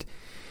 And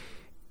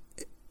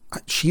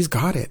she's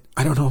got it.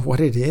 I don't know what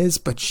it is,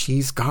 but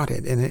she's got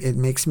it. And it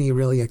makes me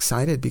really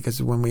excited,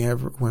 because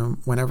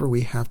whenever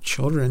we have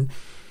children,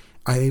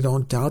 I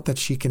don't doubt that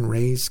she can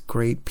raise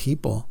great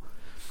people.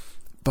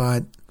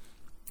 But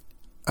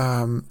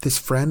this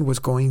friend was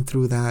going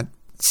through that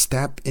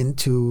step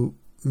into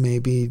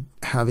maybe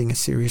having a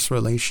serious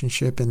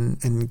relationship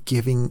and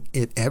giving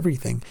it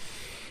everything.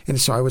 And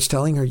so I was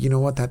telling her, you know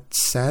what, that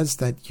says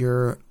that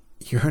you're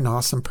you're an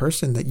awesome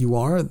person, that you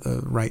are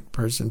the right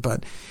person.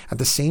 But at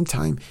the same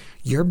time,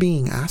 you're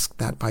being asked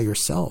that by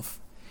yourself.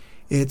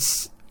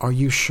 Are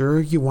you sure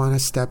you want to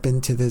step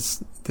into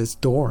this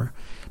door?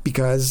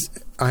 Because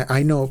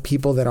I know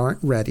people that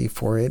aren't ready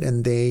for it,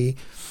 and they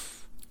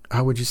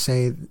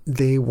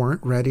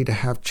weren't ready to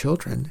have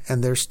children,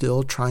 and they're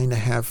still trying to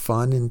have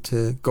fun and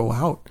to go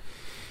out.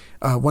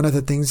 One of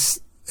the things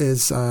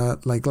is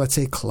like, let's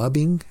say,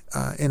 clubbing.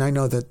 And I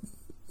know that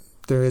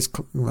there is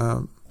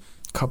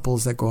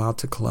couples that go out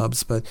to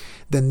clubs, but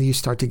then you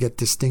start to get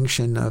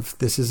distinction of,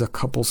 this is a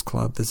couples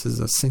club, this is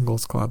a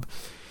singles club,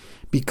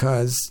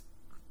 because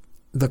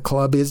the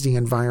club is the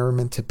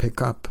environment to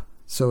pick up.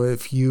 So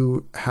if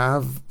you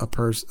have a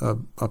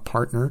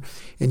partner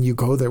and you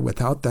go there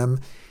without them,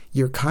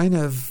 you're kind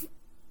of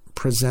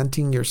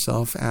presenting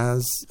yourself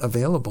as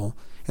available.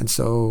 And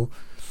so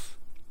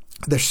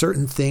there's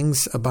certain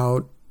things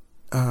about,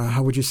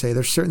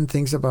 there's certain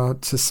things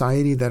about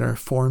society that are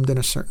formed in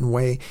a certain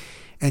way.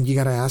 And you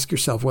got to ask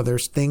yourself, well,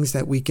 there's things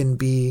that we can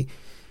be,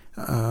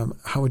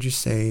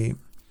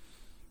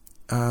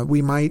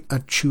 we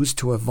might choose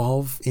to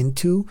evolve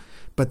into,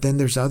 but then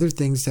there's other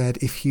things that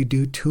if you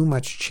do too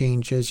much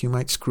changes, you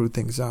might screw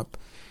things up.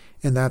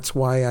 And that's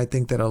why I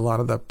think that a lot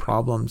of the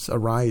problems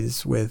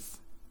arise with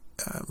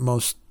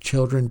most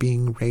children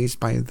being raised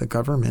by the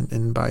government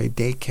and by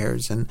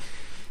daycares, and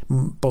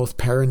both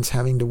parents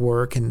having to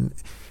work. And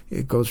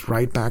it goes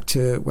right back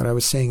to what I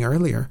was saying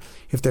earlier.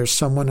 If there's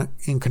someone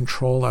in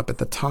control up at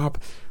the top,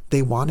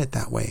 they want it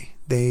that way.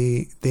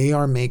 They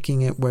are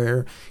making it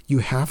where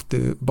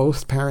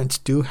both parents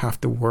do have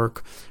to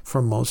work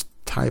for most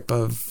type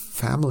of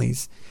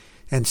families.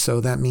 And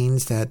so that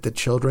means that the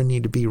children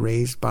need to be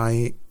raised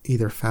by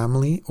either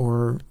family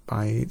or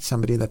by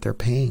somebody that they're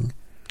paying.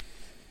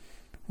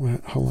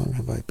 Well, how long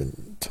have I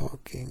been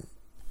talking?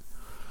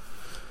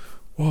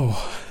 Whoa.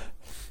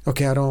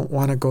 Okay, I don't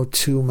want to go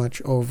too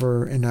much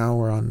over an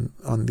hour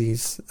on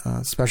these,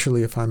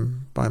 especially if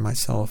I'm by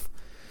myself.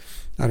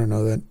 I don't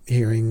know that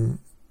hearing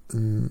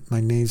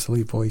my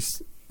nasally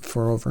voice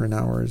for over an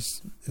hour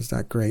is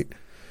that great.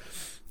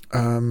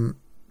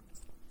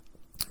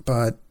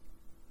 But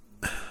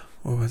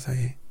what was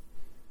I?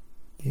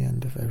 The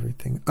end of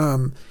everything.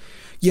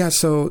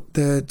 So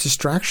the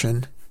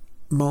distraction,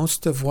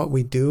 most of what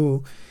we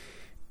do,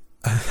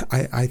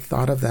 I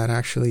thought of that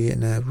actually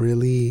in a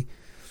really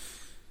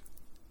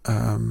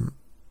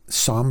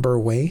somber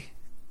way.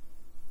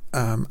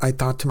 I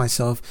thought to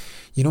myself,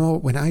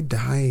 when I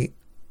die,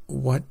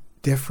 what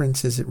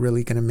difference is it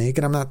really going to make?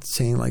 And I'm not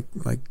saying like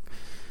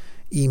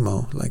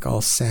emo, like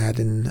all sad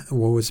and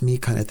woe is me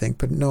kind of thing,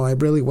 but no, I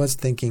really was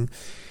thinking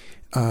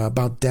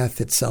about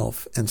death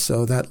itself. And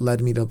so that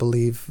led me to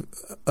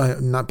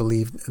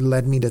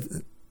led me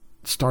to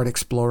start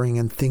exploring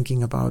and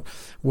thinking about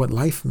what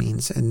life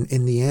means. And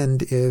in the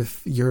end,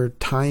 if your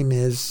time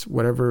is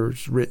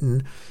whatever's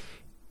written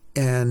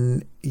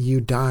and you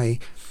die,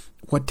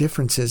 what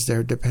difference is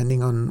there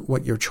depending on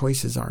what your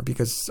choices are?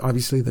 Because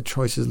obviously the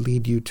choices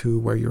lead you to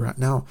where you're at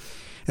now.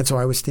 And so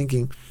I was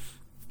thinking,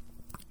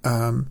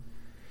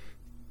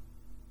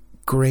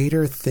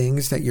 greater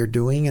things that you're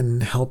doing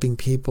and helping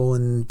people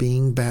and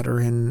being better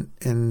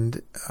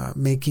and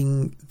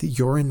making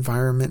your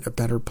environment a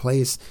better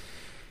place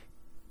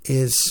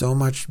is so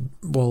much,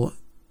 well,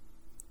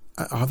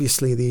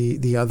 obviously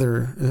the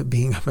other,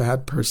 being a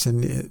bad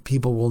person,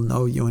 people will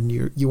know you, and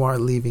you are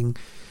leaving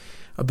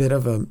a bit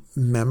of a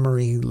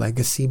memory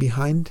legacy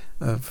behind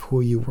of who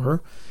you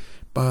were.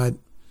 But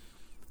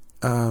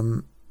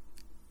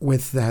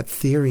with that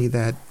theory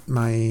that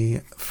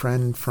my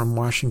friend from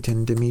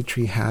Washington,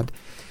 Dimitri, had,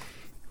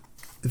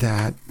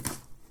 that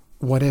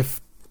what if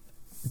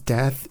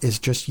death is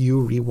just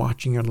you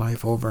rewatching your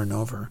life over and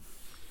over?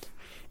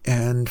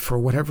 And for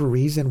whatever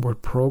reason, we're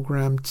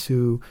programmed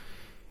to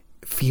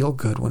feel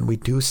good when we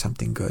do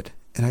something good.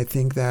 And I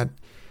think that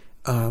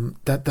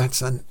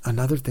that's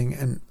another thing.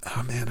 And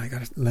oh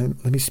man,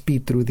 let me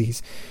speed through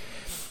these.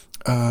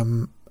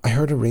 I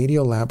heard a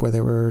Radio Lab where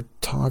they were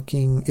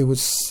talking. It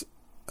was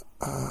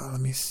let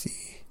me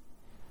see.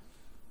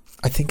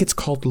 I think it's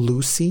called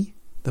Lucy,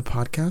 the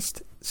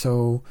podcast.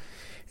 So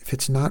if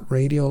it's not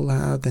Radio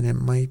Lab, then it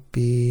might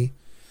be.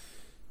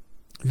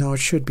 No, it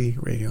should be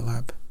Radio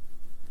Lab.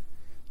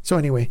 So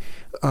anyway,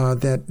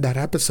 that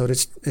episode,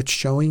 it's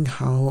showing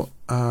how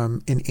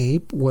an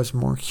ape was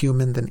more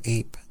human than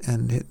ape,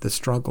 and the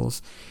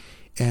struggles,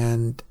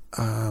 and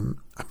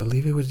I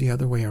believe it was the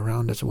other way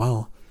around as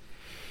well.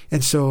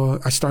 And so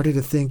I started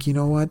to think, you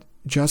know what?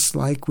 Just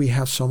like we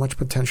have so much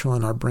potential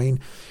in our brain,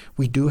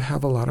 we do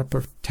have a lot of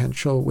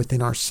potential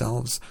within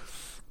ourselves.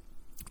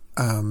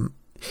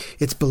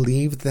 It's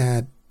believed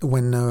that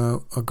when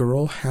a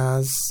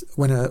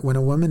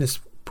woman is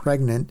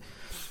pregnant,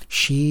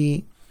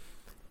 she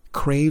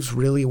craves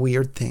really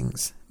weird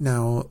things.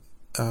 Now,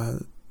 I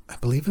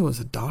believe it was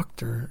a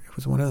doctor. It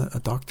was a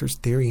doctor's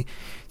theory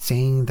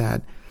saying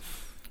that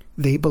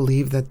they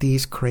believe that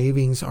these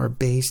cravings are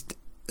based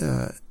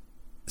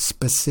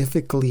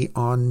specifically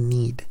on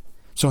need.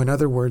 So in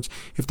other words,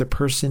 if the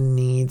person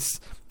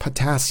needs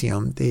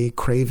potassium, they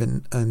crave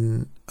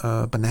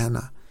a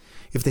banana.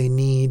 If they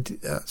need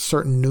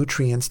certain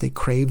nutrients, they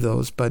crave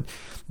those. But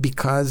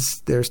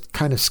because they're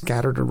kind of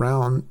scattered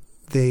around,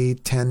 they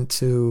tend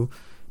to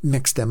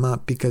mix them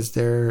up because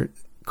they're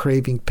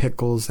craving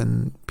pickles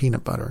and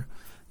peanut butter.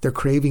 They're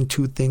craving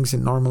two things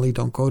that normally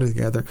don't go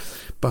together,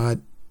 but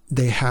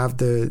they have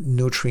the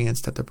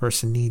nutrients that the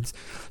person needs.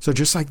 So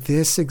just like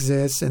this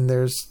exists, and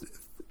there's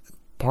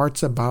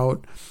parts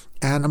about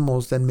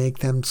animals that make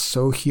them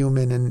so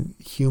human and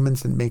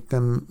humans that make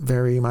them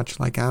very much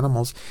like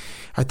animals,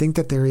 I think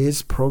that there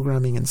is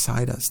programming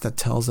inside us that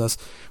tells us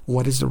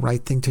what is the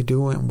right thing to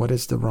do and what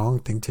is the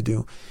wrong thing to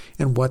do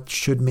and what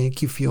should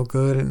make you feel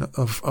good. And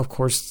of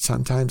course,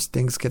 sometimes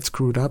things get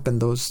screwed up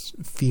and those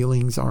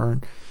feelings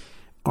aren't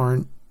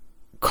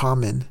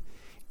common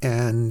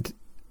and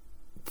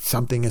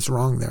something is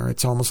wrong there.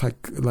 It's almost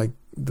like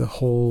the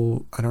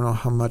whole, I don't know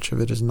how much of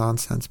it is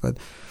nonsense, but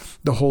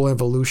the whole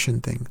evolution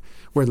thing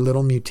where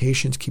little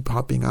mutations keep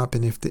popping up,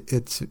 and if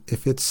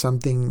it's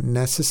something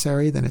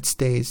necessary, then it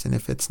stays, and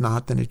if it's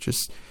not, then it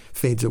just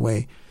fades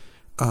away.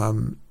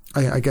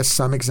 I guess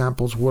some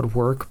examples would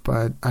work,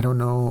 but I don't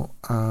know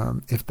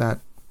if that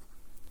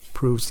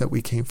proves that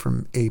we came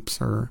from apes,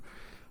 or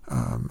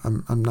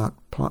I'm not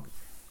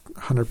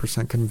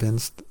 100%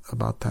 convinced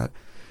about that.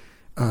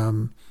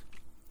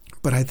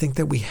 But I think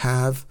that we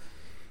have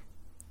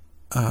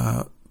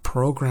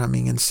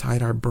programming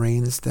inside our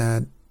brains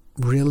that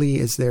really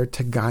is there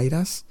to guide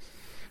us.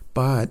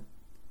 But,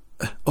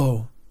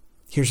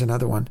 here's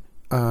another one.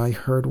 I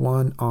heard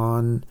one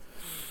on,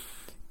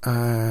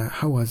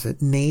 how was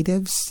it?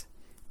 Natives.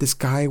 This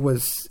guy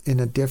was in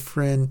a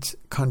different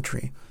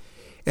country.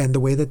 And the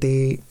way that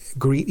they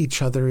greet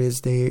each other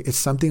is it's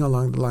something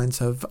along the lines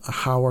of,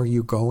 how are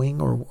you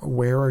going? Or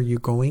where are you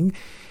going?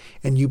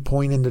 And you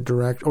point in the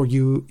direct, or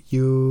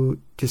you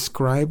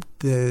describe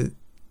the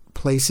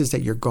places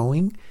that you're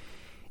going,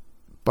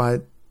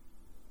 but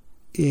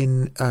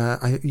in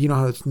you know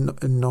how it's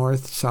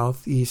north,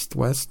 south, east,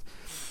 west.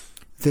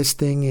 This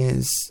thing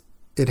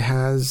it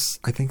has,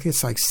 I think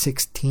it's like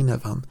 16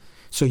 of them.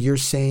 So you're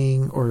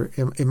saying, or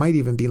it might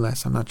even be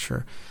less, I'm not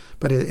sure,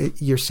 but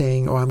you're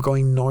saying, I'm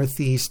going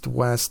northeast,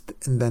 west,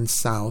 and then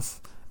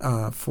south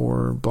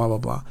for blah blah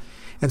blah.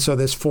 And so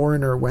this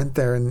foreigner went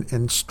there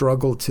and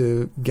struggled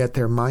to get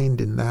their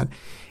mind in that,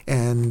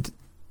 and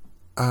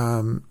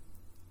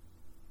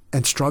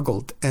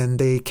struggled. And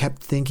they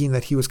kept thinking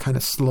that he was kind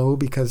of slow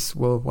because,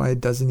 well, why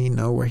doesn't he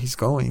know where he's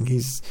going?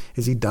 Is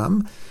he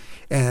dumb?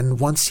 And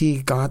once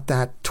he got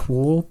that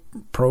tool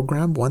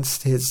program,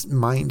 once his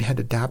mind had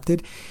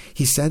adapted,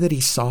 he said that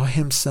he saw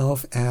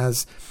himself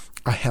as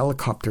a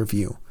helicopter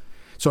view.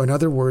 So in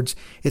other words,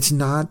 it's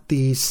not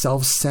the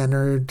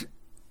self-centered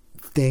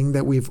thing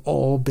that we've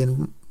all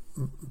been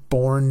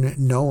born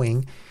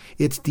knowing.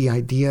 It's the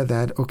idea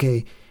that,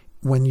 okay,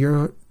 when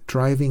you're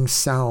driving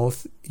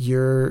south,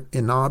 you're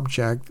an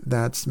object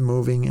that's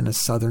moving in a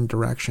southern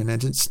direction,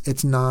 and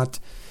it's not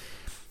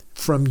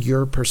from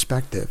your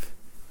perspective.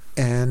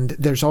 And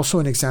there's also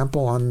an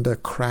example on the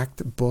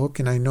Cracked book,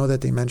 and I know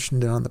that they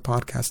mentioned it on the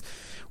podcast,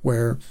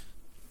 where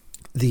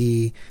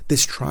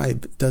this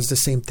tribe does the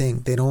same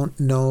thing. They don't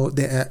know,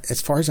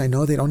 as far as I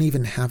know, they don't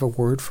even have a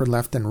word for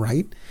left and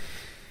right.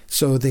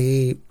 So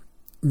they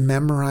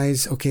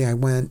memorize, okay, I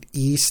went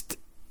east,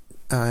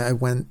 I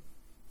went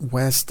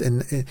west,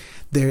 and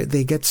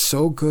they get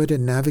so good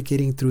at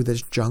navigating through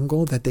this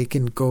jungle that they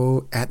can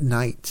go at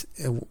night,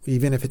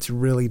 even if it's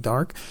really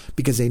dark,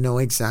 because they know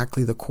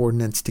exactly the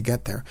coordinates to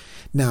get there.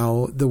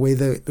 Now, the way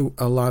that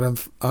a lot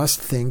of us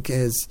think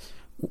is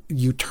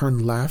you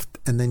turn left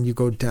and then you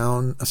go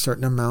down a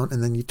certain amount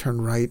and then you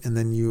turn right and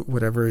then you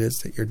whatever it is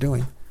that you're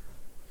doing.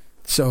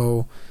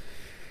 So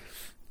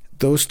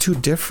those two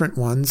different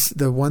ones,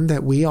 the one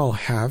that we all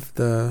have,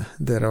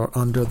 that are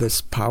under this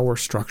power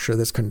structure,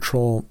 this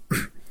control,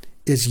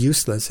 is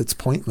useless. It's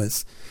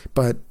pointless.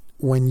 But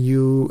when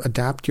you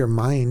adapt your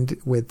mind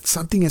with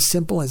something as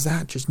simple as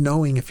that, just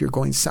knowing if you're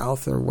going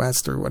south or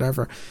west or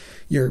whatever,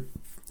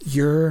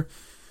 you're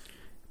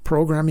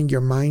programming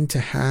your mind to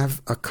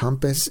have a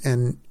compass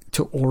and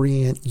to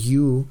orient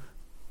you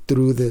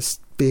through this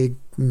big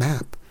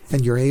map,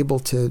 and you're able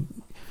to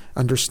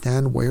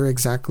understand where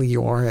exactly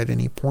you are at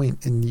any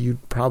point, and you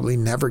probably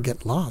never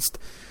get lost.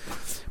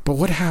 But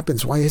what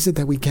happens? Why is it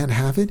that we can't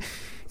have it?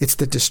 It's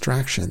the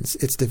distractions.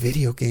 It's the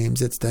video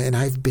games. And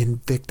I've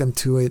been victim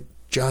to it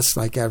just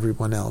like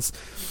everyone else.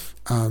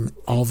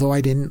 Although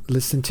I didn't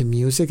listen to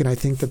music, and I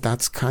think that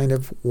that's kind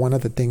of one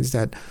of the things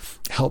that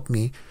helped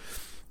me,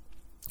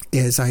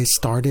 is I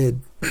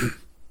started,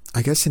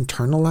 I guess,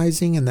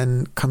 internalizing and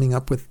then coming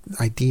up with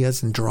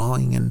ideas and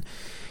drawing and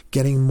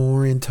getting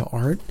more into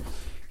art.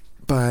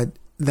 But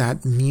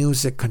that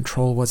music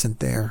control wasn't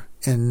there.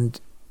 And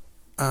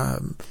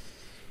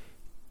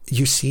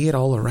you see it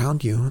all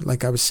around you.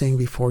 Like I was saying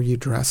before, you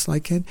dress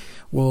like it.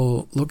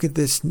 Well, look at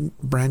this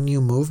brand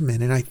new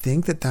movement. And I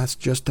think that that's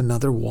just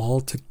another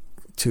wall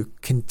to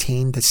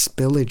contain the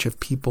spillage of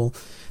people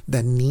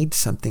that need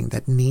something,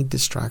 that need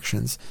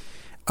distractions.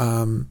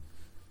 I'm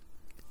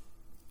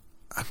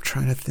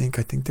trying to think.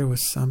 I think there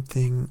was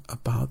something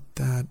about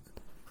that.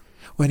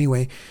 Well,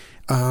 anyway,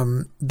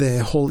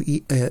 the whole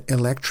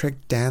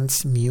electric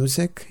dance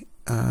music,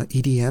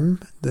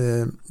 EDM,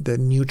 the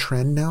new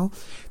trend now,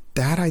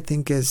 that I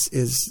think is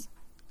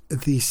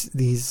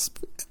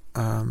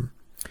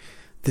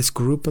this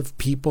group of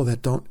people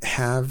that don't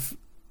have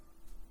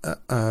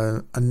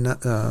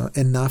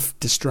enough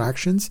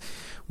distractions.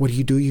 What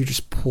do? You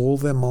just pull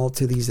them all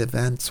to these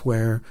events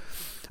where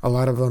a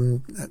lot of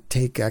them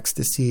take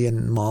ecstasy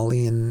and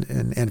Molly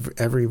and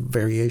every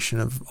variation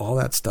of all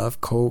that stuff,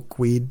 coke,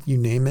 weed, you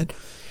name it,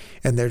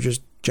 and they're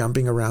just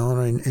jumping around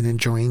and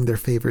enjoying their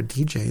favorite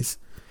DJs.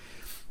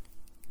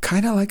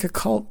 Kind of like a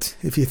cult,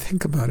 if you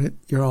think about it.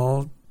 You're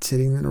all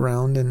sitting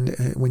around, and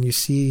when you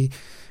see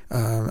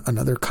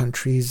another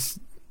country's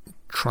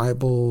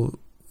tribal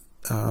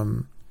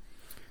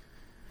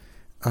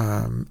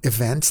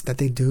events that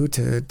they do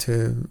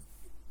to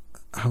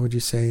how would you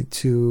say,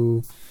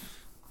 to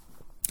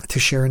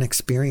share an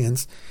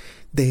experience,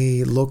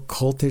 they look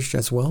cultish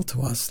as well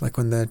to us. Like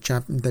when the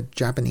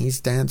Japanese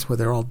dance, where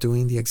they're all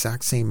doing the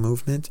exact same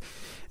movement,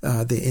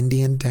 the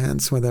Indian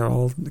dance, where they're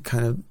all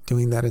kind of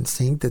doing that in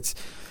sync.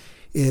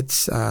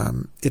 It's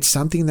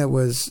something that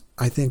was,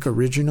 I think,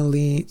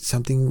 originally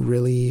something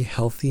really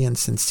healthy and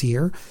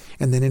sincere,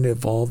 and then it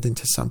evolved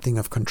into something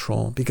of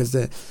control. Because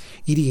the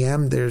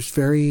EDM,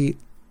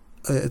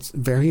 it's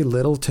very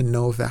little to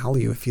no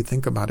value if you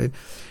think about it,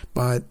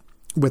 but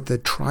with the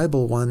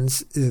tribal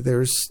ones,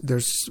 there's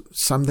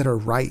some that are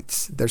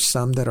rites. There's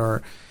some that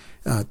are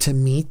to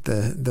meet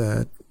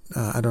the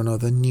I don't know,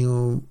 the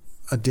new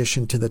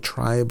addition to the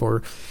tribe,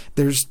 or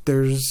there's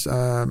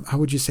how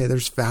would you say,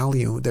 there's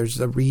value,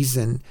 there's a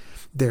reason,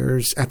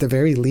 there's, at the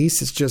very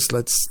least, it's just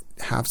let's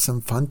have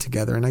some fun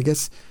together. And I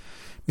guess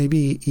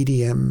maybe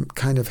EDM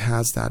kind of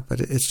has that,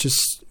 but it's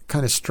just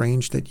kind of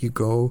strange that you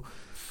go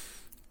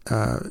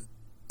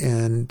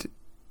and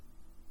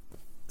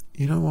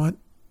you know what,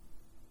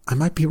 I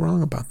might be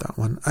wrong about that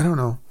one, I don't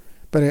know,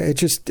 but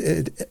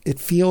it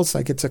feels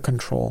like it's a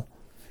control.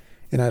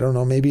 And I don't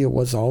know, maybe it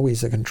was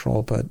always a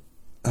control, but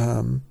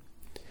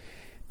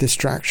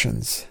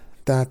distractions,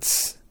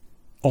 that's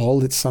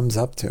all it sums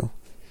up to.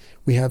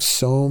 We have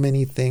so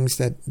many things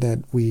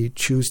that we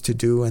choose to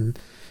do, and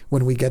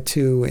when we get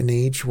to an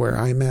age where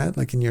I'm at,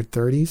 like in your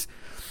 30s,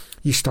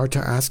 you start to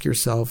ask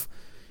yourself,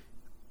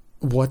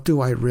 what do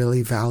I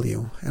really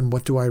value, and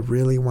what do I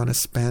really want to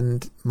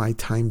spend my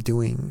time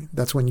doing?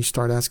 That's when you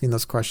start asking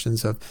those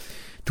questions of,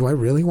 do I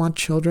really want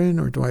children,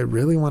 or do I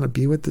really want to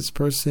be with this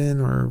person,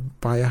 or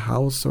buy a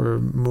house, or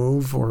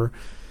move, or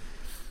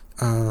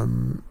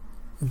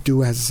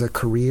do as a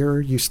career?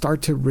 You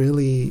start to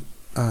really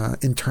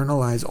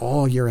internalize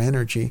all your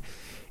energy,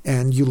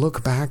 and you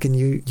look back and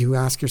you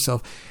ask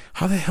yourself,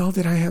 how the hell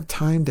did I have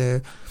time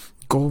to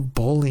go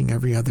bowling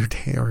every other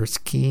day, or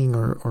skiing,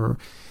 or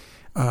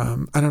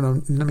I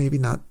don't know, maybe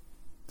not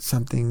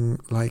something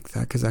like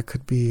that, because that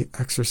could be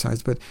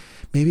exercise, but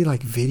maybe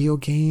like video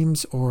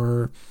games,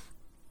 or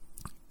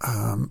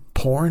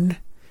porn,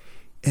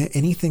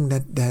 anything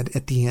that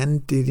at the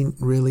end didn't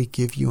really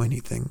give you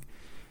anything.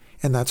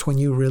 And that's when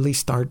you really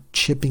start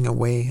chipping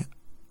away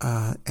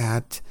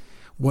at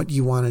what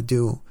you want to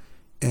do.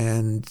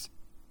 And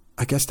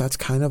I guess that's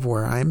kind of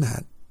where I'm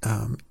at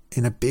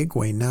in a big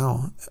way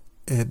now.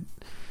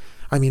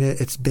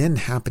 It's been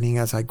happening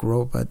as I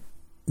grow, but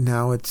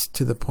now it's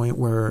to the point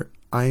where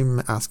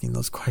I'm asking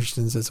those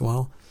questions as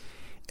well.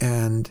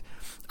 And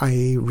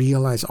I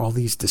realize all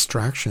these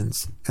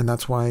distractions, and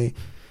that's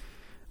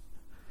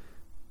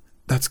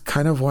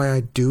kind of why I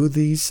do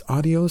these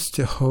audios,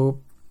 to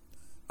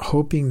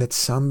hoping that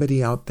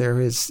somebody out there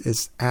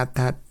is at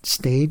that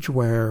stage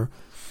where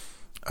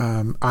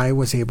I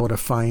was able to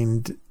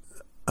find,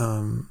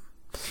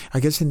 I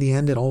guess in the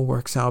end it all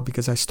works out,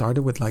 because I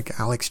started with like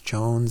Alex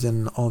Jones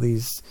and all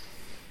these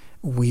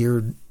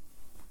weird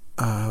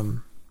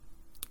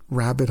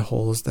rabbit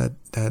holes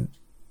that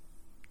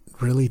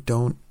really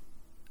don't,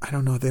 I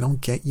don't know, they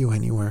don't get you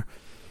anywhere.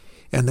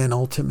 And then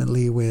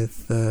ultimately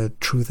with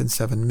Truth in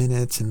 7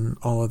 Minutes and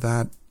all of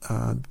that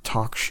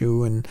talk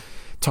show and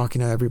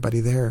talking to everybody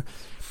there.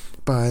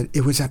 But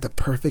it was at the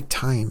perfect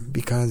time,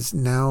 because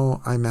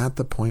now I'm at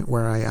the point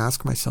where I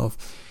ask myself,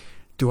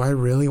 do I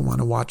really want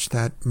to watch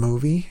that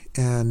movie?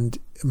 And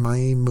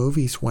my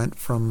movies went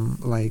from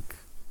like,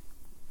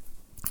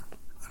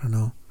 I don't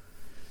know,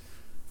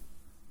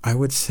 I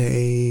would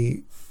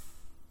say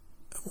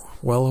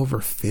well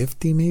over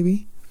 50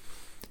 maybe.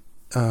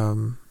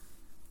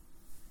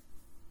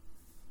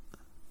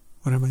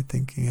 What am I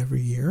thinking?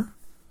 Every year?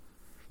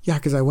 Yeah,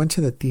 because I went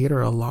to the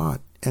theater a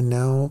lot, and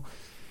now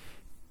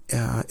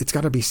it's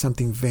got to be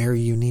something very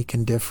unique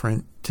and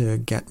different to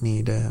get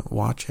me to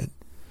watch it.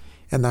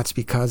 And that's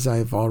because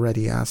I've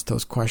already asked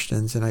those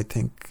questions, and I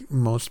think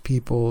most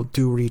people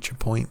do reach a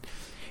point.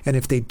 And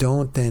if they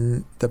don't,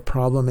 then the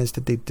problem is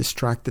that they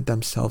distracted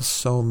themselves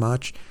so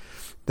much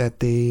that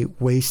they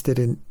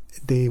wasted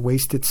they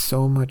wasted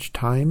so much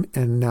time,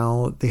 and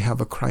now they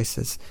have a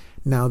crisis.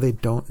 Now they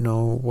don't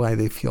know why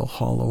they feel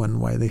hollow and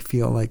why they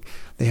feel like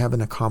they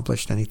haven't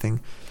accomplished anything.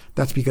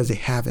 That's because they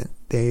haven't.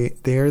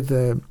 They're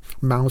the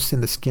mouse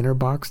in the Skinner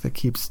box that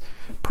keeps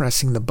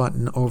pressing the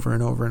button over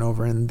and over and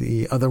over. And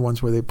the other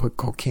ones where they put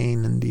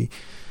cocaine and the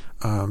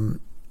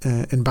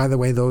and by the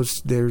way,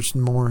 there's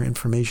more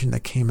information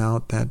that came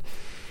out that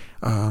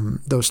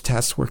those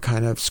tests were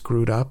kind of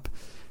screwed up.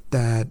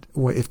 That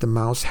if the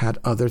mouse had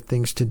other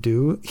things to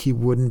do, he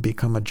wouldn't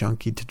become a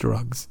junkie to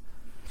drugs.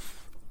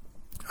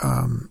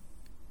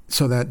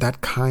 So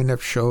that kind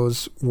of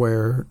shows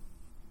where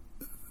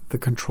the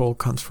control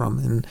comes from,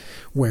 and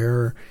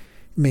where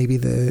maybe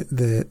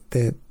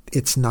the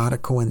it's not a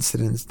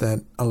coincidence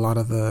that a lot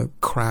of the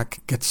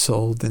crack gets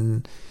sold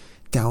in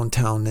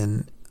downtown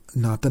and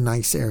not the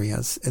nice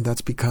areas. And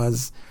that's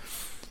because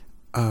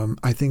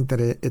I think that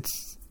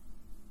it's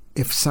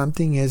if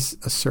something is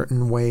a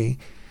certain way,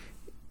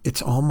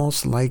 it's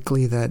almost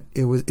likely that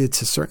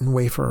it's a certain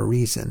way for a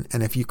reason.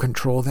 And if you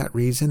control that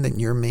reason, then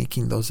you're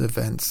making those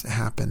events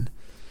happen.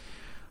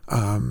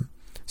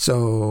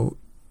 So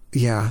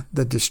yeah,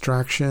 the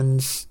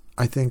distractions,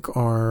 I think,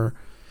 are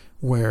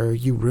where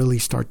you really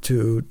start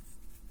to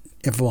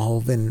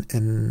evolve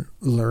and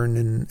learn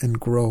and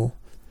grow.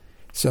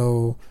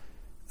 So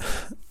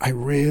I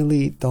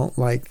really don't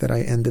like that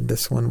I ended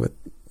this one with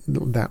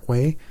that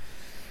way.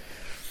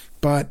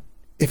 But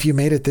if you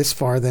made it this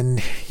far,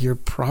 then you're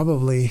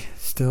probably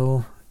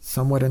still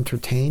somewhat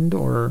entertained,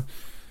 or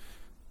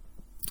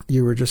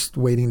you were just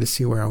waiting to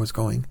see where I was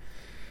going.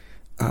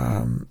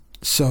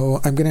 So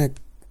I'm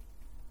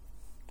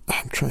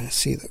trying to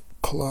see the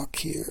clock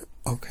here.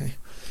 Okay.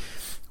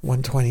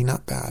 1:20,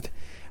 not bad.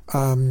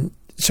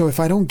 So if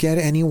I don't get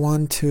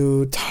anyone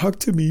to talk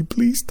to me,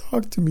 please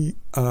talk to me.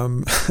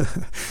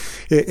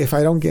 If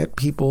I don't get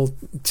people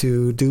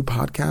to do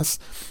podcasts,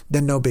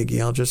 then no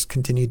biggie. I'll just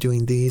continue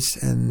doing these,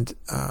 and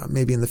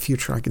maybe in the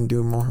future I can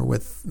do more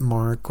with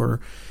Mark or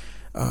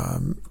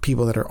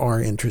people that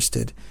are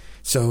interested.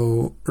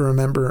 So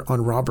remember,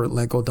 on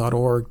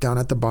robertlego.org, down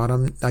at the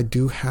bottom, I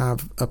do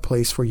have a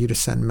place for you to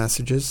send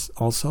messages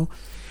also.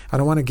 I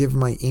don't want to give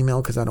my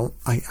email because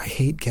I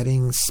hate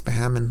getting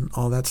spam and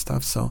all that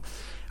stuff. So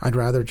I'd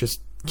rather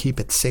just keep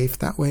it safe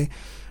that way.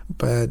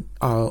 But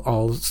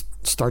I'll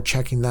start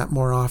checking that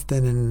more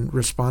often and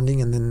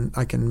responding, and then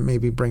I can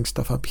maybe bring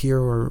stuff up here,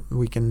 or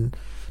we can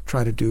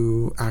try to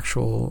do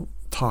actual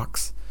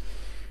talks.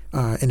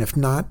 And if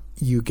not,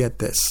 you get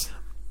this,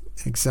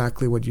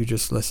 exactly what you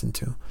just listened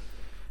to.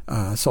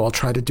 So I'll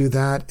try to do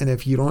that. And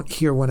if you don't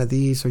hear one of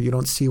these, or you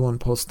don't see one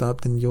post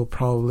up, then you'll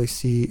probably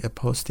see a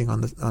posting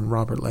on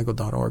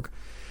robertlego.org.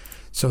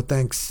 So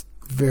thanks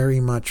very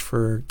much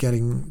for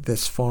getting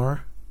this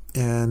far,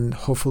 and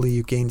hopefully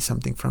you gained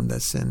something from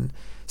this, and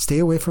stay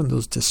away from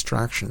those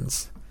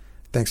distractions.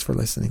 Thanks for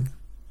listening.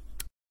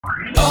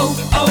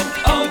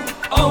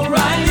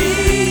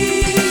 O'Reilly.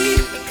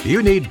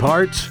 You need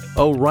parts?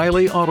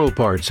 O'Reilly Auto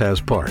Parts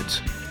has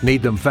parts.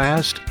 Need them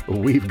fast?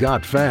 We've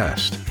got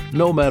fast.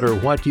 No matter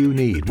what you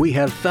need, we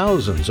have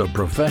thousands of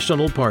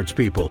professional parts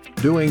people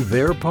doing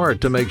their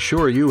part to make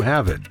sure you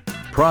have it.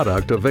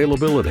 Product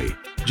availability.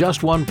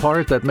 Just one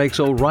part that makes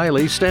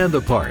O'Reilly stand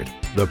apart.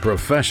 The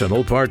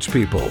professional parts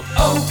people.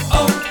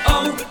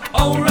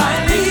 O'Reilly.